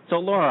 So,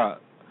 Laura,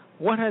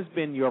 what has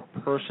been your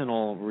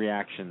personal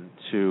reaction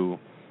to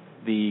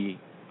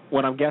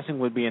what I'm guessing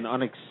would be an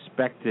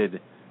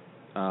unexpected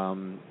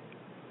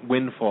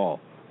windfall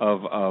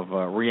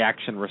of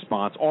reaction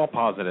response, all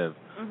positive,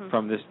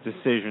 from this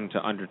decision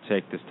to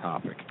undertake this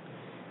topic?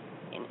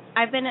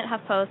 I've been at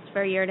HuffPost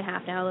for a year and a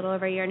half now, a little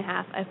over a year and a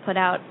half. I've put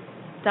out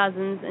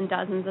dozens and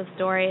dozens of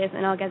stories,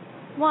 and I'll get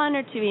 1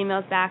 or 2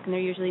 emails back, and they're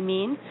usually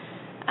mean.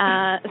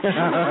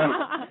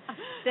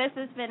 This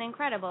has been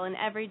incredible, and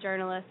every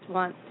journalist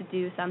wants to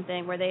do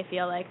something where they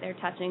feel like they're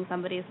touching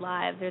somebody's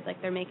lives, or like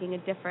they're making a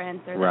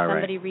difference, or that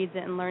somebody reads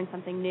it and learns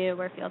something new,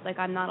 or feels like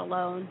I'm not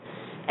alone.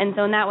 And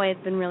so in that way,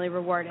 it's been really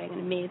rewarding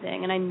and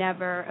amazing, and I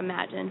never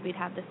imagined we'd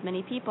have this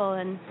many people.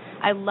 And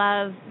I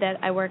love that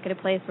I work at a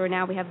place where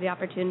now we have the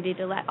opportunity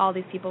to let all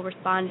these people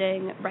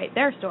responding write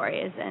their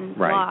stories and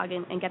blog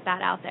and get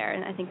that out there,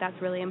 and I think that's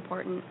really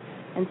important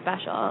and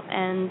special.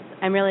 And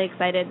I'm really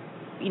excited.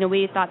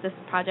 We thought this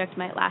project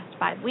might last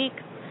 5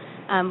 weeks.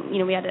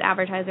 We had an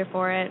advertiser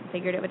for it,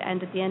 figured it would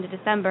end at the end of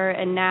December,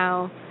 and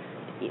now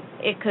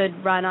it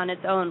could run on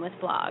its own with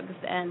blogs,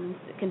 and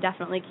it can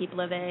definitely keep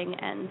living,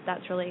 and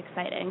that's really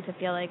exciting to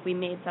feel like we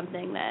made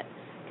something that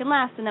can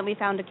last, and that we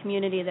found a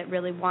community that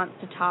really wants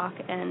to talk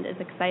and is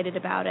excited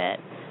about it,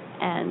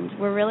 and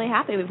we're really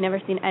happy. We've never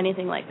seen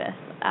anything like this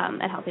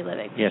at Healthy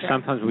Living. Yeah,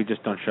 sometimes we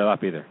just don't show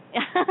up either.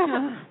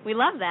 We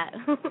love that.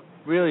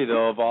 Really,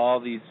 though, of all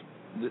these,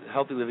 the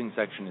Healthy Living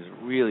section is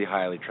really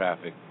highly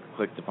trafficked,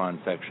 clicked upon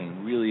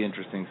section, really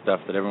interesting stuff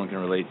that everyone can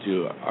relate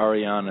to.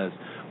 Ariana's,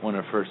 one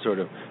of her sort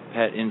of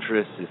pet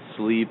interests is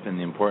sleep and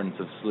the importance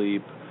of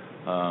sleep,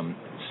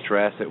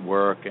 stress at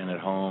work and at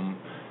home.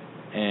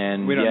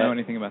 And we don't know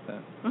anything about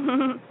that.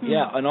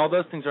 Yeah, and all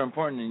those things are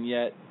important, and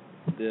yet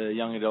the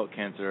young adult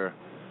cancer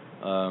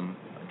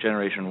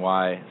Generation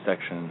Y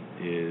section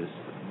is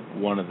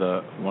one of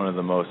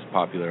the most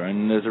popular,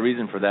 and there's a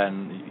reason for that,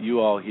 and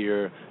you all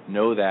here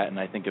know that, and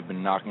I think have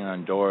been knocking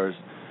on doors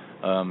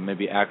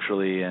maybe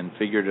actually and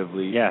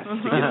figuratively, yes,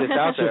 to get this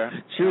out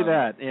there. True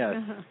that. Yes.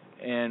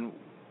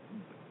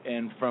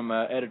 And from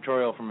a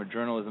editorial, from a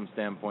journalism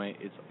standpoint,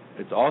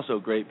 it's also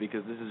great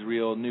because this is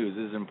real news.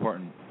 This is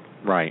important.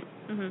 Right.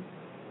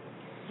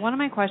 Mm-hmm. One of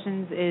my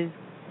questions is,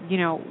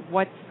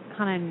 what's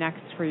kind of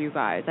next for you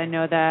guys? I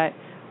know that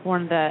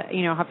one of the,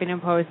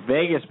 Huffington Post.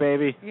 Vegas,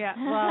 baby. Yeah.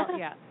 Well,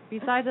 yeah.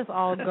 Besides us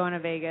all going to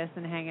Vegas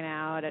and hanging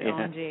out at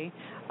OMG,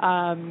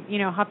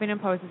 Huffington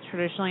Post is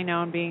traditionally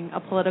known being a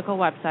political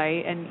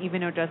website, and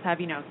even though it does have,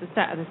 the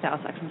style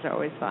sections are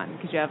always fun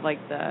because you have like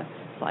the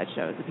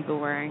slideshows of people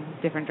wearing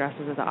different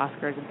dresses at the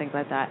Oscars and things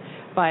like that.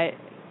 But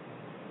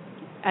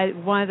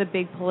one of the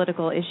big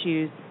political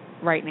issues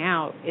right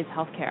now is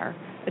healthcare,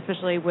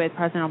 especially with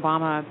President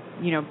Obama,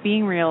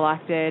 being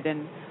reelected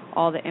and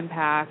all the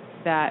impact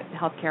that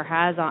healthcare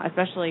has on,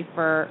 especially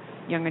for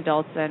young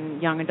adults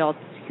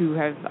who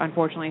have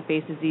unfortunately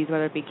faced disease,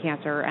 whether it be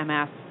cancer,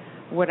 MS,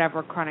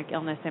 whatever chronic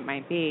illness it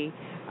might be,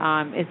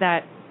 is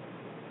that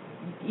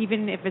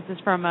even if it's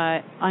just from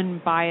an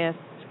unbiased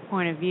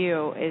point of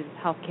view, is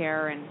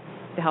healthcare and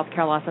the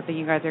healthcare law something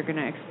you guys are going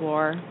to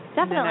explore?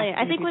 Definitely.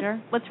 I think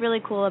what's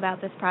really cool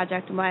about this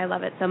project and why I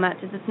love it so much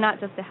is it's not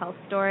just a health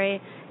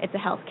story, it's a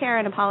healthcare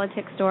and a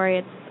politics story.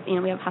 It's,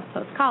 we have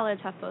HuffPost College,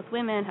 HuffPost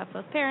Women,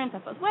 HuffPost Parents,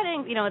 HuffPost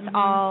Weddings, it's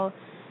all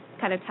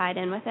kind of tied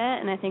in with it,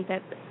 and I think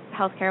that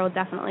healthcare will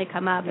definitely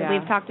come up. Yeah. And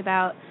we've talked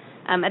about,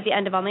 at the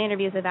end of all my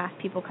interviews, I've asked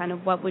people kind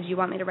of what would you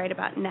want me to write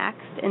about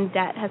next, and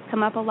debt has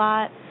come up a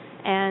lot,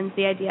 and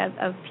the idea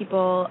of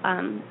people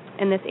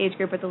in this age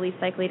group are the least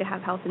likely to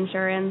have health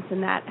insurance,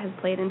 and that has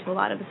played into a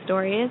lot of the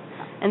stories,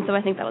 and so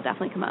I think that will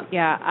definitely come up.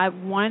 Yeah,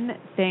 one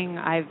thing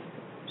I've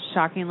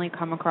shockingly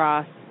come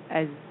across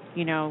as,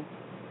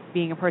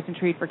 being a person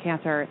treated for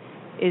cancer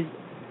is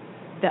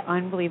the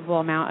unbelievable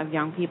amount of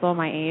young people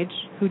my age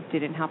who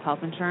didn't have health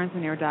insurance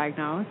when they were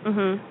diagnosed,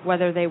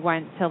 whether they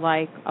went to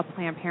like a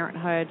Planned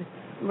Parenthood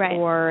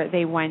or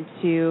they went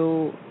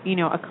to,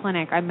 a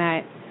clinic. I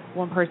met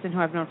one person who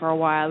I've known for a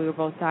while. We were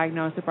both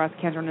diagnosed with breast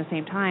cancer at the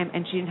same time,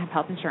 and she didn't have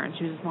health insurance.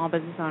 She was a small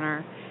business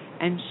owner,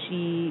 and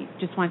she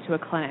just went to a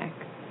clinic,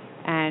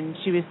 and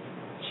she had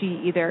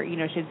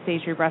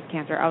stage 3 breast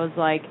cancer. I was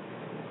like,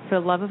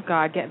 for the love of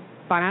God,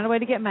 find out a way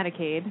to get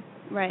Medicaid.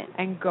 Right.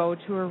 And go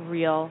to a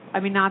real,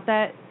 not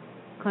that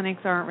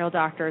clinics aren't real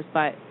doctors,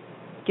 but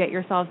get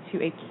yourself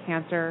to a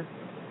cancer,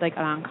 like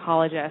an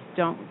oncologist.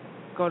 Don't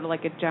go to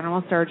like a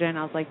general surgeon.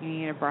 I was like, you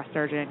need a breast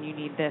surgeon, you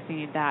need this, you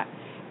need that.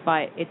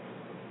 But it's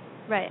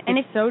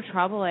so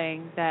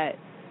troubling that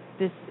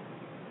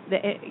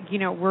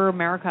we're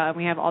America and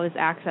we have all this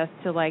access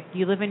to, like,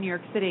 you live in New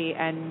York City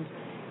and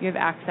you have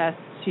access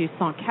to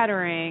Sloan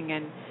Kettering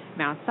and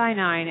Mount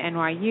Sinai and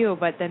NYU,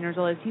 but then there's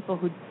all these people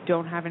who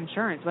don't have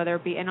insurance, whether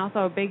it be, and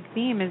also a big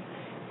theme is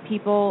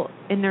people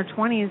in their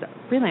 20s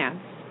freelance.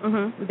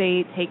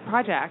 They take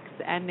projects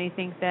and they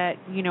think that,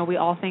 we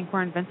all think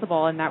we're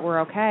invincible and that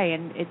we're okay,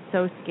 and it's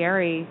so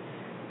scary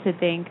to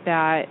think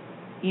that,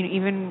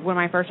 even when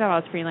my first job I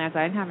was freelance,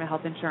 I didn't have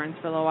health insurance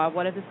for a little while.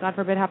 What if this, God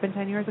forbid, happened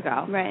 10 years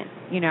ago? Right.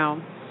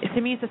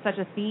 To me it's just such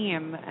a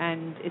theme,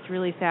 and it's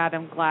really sad.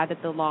 I'm glad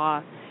that the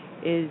law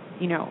is,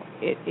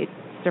 it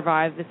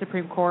survived the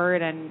Supreme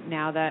Court, and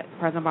now that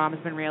President Obama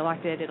has been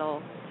reelected,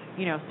 it'll,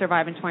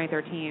 survive in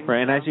 2013.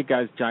 Right, and as you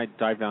guys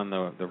dive down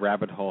the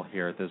rabbit hole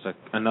here, there's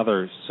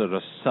another sort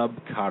of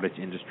sub-cottage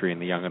industry in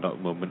the young adult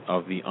movement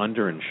of the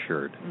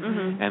underinsured,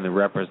 and the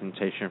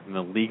representation from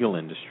the legal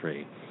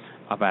industry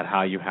about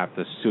how you have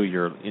to sue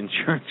your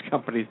insurance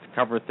companies to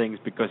cover things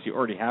because you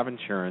already have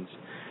insurance.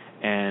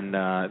 And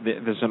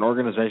there's an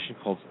organization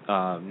called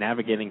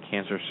Navigating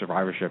Cancer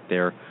Survivorship.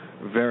 They're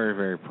very,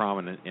 very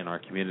prominent in our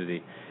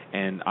community.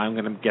 And I'm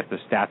going to get the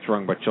stats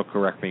wrong, but she'll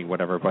correct me,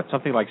 whatever. But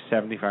something like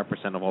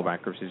 75% of all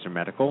bankruptcies are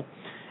medical,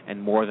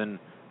 and more than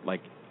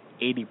like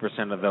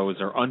 80% of those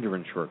are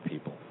underinsured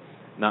people,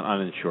 not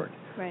uninsured.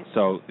 Right.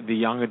 So the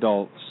young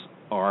adults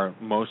are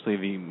mostly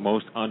the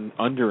most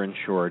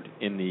underinsured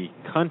in the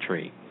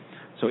country.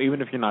 So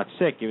even if you're not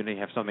sick, even if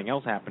you have something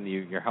else happen to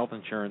you, your health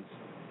insurance,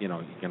 you're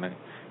going to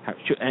have,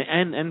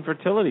 and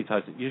fertility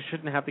ties. You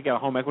shouldn't have to get a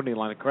home equity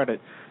line of credit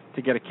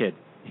to get a kid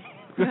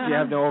because you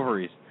have no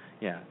ovaries.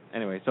 Yeah.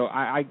 Anyway, so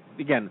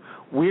again,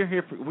 we're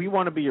here. We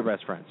want to be your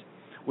best friends.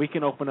 We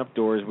can open up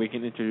doors. We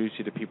can introduce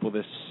you to people.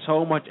 There's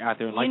so much out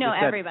there. Like you know you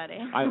said,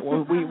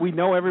 everybody. We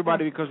know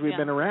everybody because we've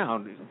been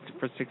around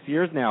for 6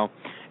 years now,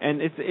 and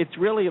it's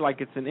really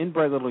like it's an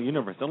inbred little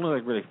universe. There's only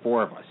like really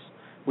 4 of us,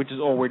 which is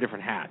all wear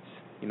different hats,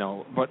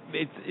 But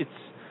it's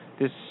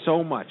there's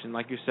so much, and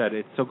like you said,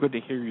 it's so good to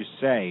hear you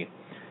say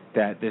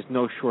that there's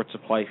no short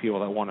supply of people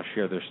that want to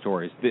share their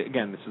stories.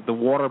 Again, this is the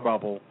water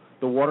bubble.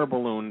 The water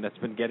balloon that's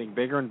been getting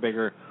bigger and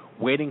bigger,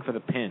 waiting for the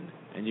pin,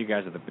 and you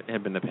guys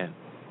have been the pin.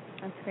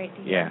 That's great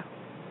to hear. Yeah.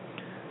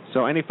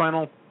 So any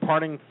final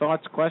parting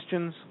thoughts,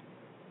 questions?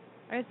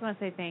 I just want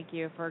to say thank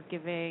you for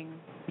giving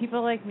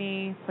people like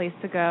me a place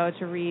to go,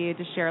 to read,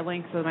 to share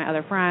links with my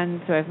other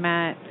friends who I've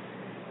met.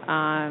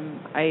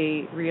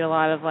 I read a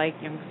lot of like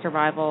young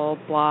survival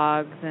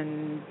blogs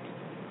and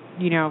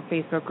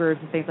Facebook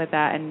groups and things like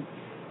that, and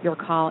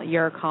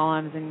your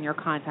columns and your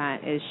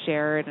content is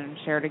shared and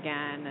shared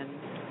again. And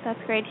that's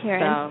great to hear.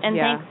 So, and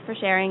yeah. Thanks for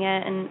sharing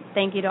it, and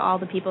thank you to all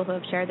the people who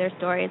have shared their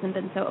stories and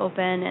been so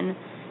open, and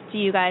to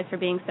you guys for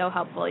being so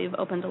helpful. You've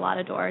opened a lot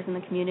of doors in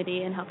the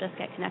community and helped us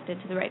get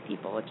connected to the right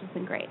people, which has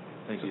been great.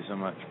 Thank you so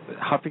much.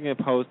 Huffington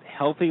Post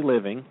Healthy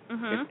Living.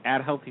 Mm-hmm. It's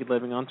at Healthy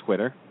Living on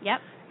Twitter. Yep.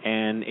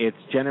 And it's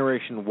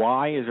Generation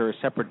Y. Is there a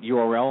separate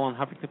URL on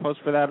Huffington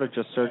Post for that, or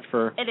just search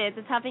for? It is.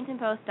 It's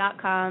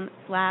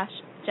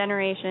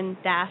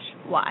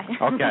HuffingtonPost.com/generation-Y.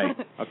 Okay.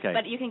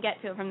 But you can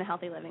get to it from the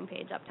Healthy Living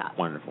page up top.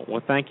 Wonderful.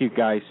 Well, thank you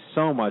guys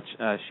so much,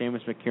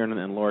 Seamus McKiernan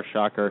and Laura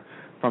Shocker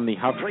from the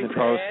Huffington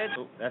Post.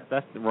 Oh,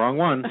 that's the wrong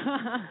one.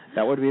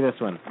 That would be this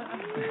one.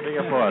 Big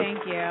applause.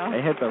 Thank you. I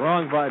hit the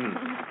wrong button.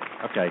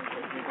 Okay.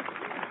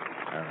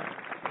 All right.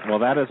 Well,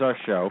 that is our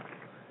show.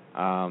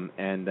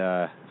 And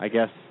I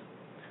guess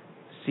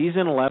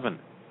season 11.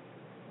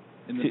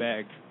 In the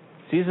bag.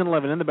 Season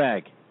 11 in the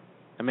bag.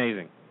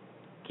 Amazing.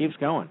 Keeps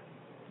going.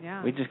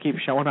 Yeah. We just keep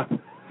showing up.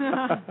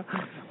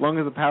 Long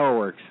as the power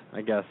works,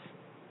 I guess.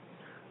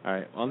 All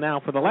right. Well,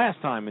 now, for the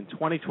last time in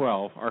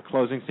 2012, our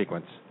closing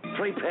sequence.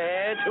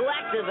 Prepare to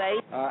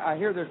activate. I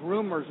hear there's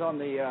rumors on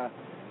the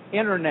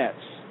internets.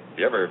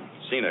 You ever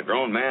seen a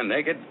grown man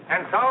naked?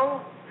 And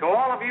so, to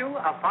all of you,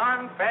 a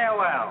fond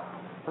farewell.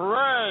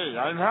 Hooray,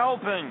 I'm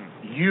helping.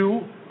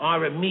 You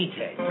are a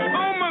meathead.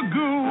 Oh,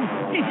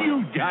 Magoo,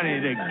 you've done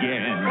it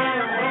again.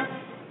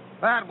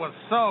 That was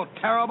so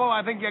terrible,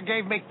 I think you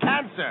gave me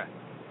cancer.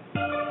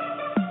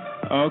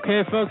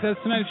 Okay, folks, that's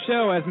tonight's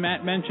show. As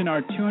Matt mentioned,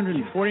 our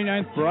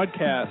 249th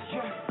broadcast.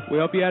 We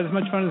hope you had as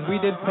much fun as we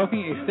did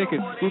poking a stick at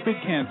stupid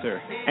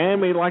cancer.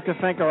 And we'd like to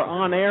thank our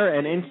on-air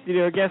and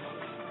in-studio guests,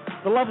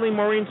 the lovely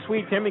Maureen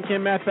Sweet, Timmy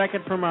Kim, Matt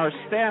Beckett from our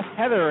staff,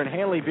 Heather and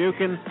Haley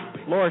Buchan,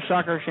 Laura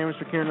Shocker, Seamus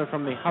McKiernan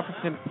from the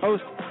Huffington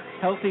Post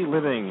Healthy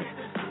Living.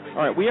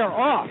 All right, we are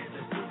off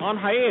on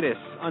hiatus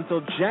until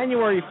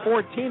January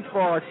 14th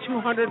for our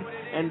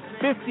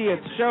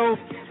 250th show.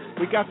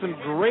 We got some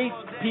great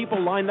people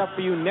lined up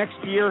for you next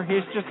year.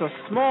 Here's just a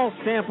small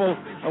sample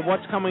of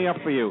what's coming up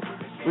for you.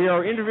 We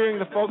are interviewing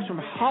the folks from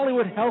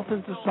Hollywood Health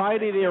and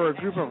Society. They are a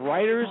group of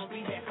writers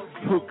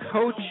who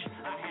coach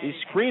the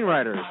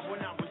screenwriters,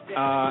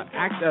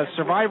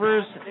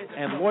 survivors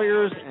and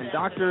lawyers and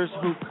doctors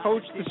who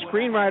coach the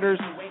screenwriters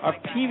of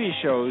TV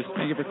shows.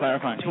 Thank you for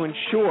clarifying. To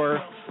ensure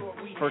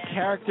for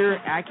character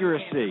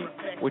accuracy,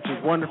 which is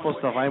wonderful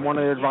stuff. I'm one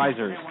of their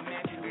advisors.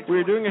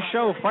 We're doing a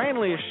show,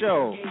 finally a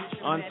show,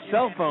 on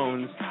cell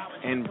phones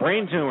and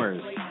brain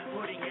tumors.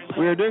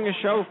 We are doing a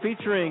show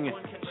featuring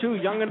 2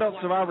 young adult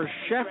survivor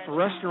chef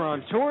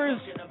restaurateurs.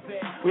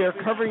 We are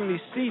covering the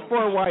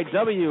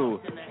C4YW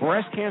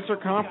Breast Cancer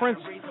Conference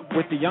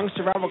with the Young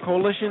Survival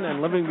Coalition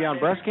and Living Beyond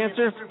Breast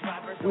Cancer.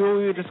 We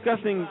will be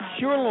discussing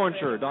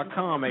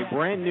CureLauncher.com, a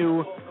brand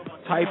new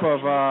type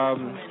of,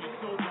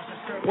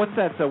 what's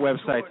that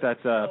website that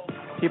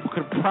people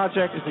could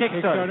project?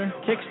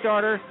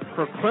 Kickstarter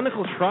for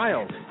clinical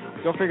trials.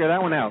 Go figure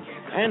that one out.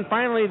 And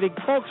finally, the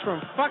folks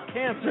from Fuck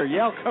Cancer,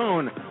 Yael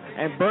Cohn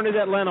and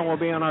Bernadette Lennon will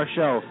be on our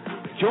show.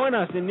 Join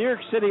us in New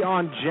York City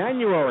on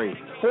January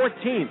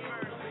 14th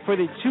for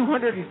the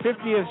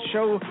 250th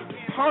show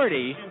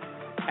party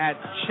at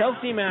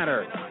Chelsea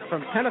Manor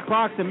from 10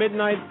 o'clock to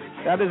midnight.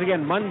 That is,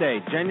 again,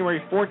 Monday,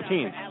 January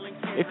 14th.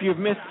 If you've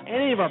missed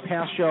any of our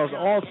past shows,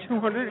 all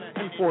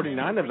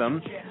 249 of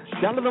them,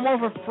 download them all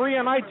for free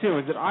on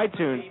iTunes at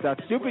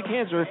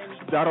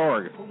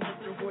itunes.stupidcancer.org.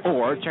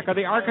 Or check out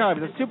the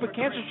archives at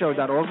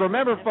stupidcancershow.org.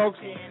 Remember, folks,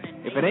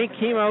 if it ain't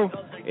chemo,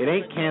 it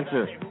ain't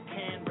cancer.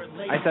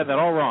 I said that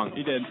all wrong.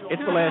 You did.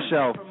 It's the last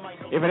show.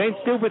 If it ain't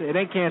stupid, it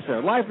ain't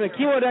cancer. Live from the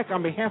Kilo Deck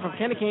on behalf of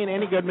Kenny Kane,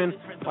 Andy Goodman,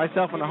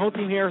 myself, and the whole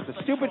team here at the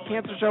Stupid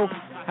Cancer Show.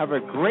 Have a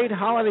great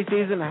holiday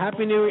season, a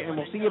Happy New Year, and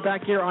we'll see you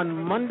back here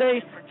on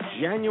Monday,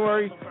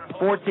 January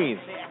 14th.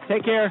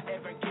 Take care.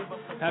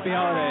 Happy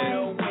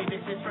holidays.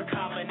 This is for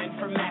Colin and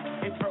for Matt.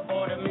 It's for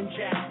Autumn and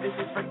Jack. This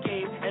is for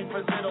Gabe and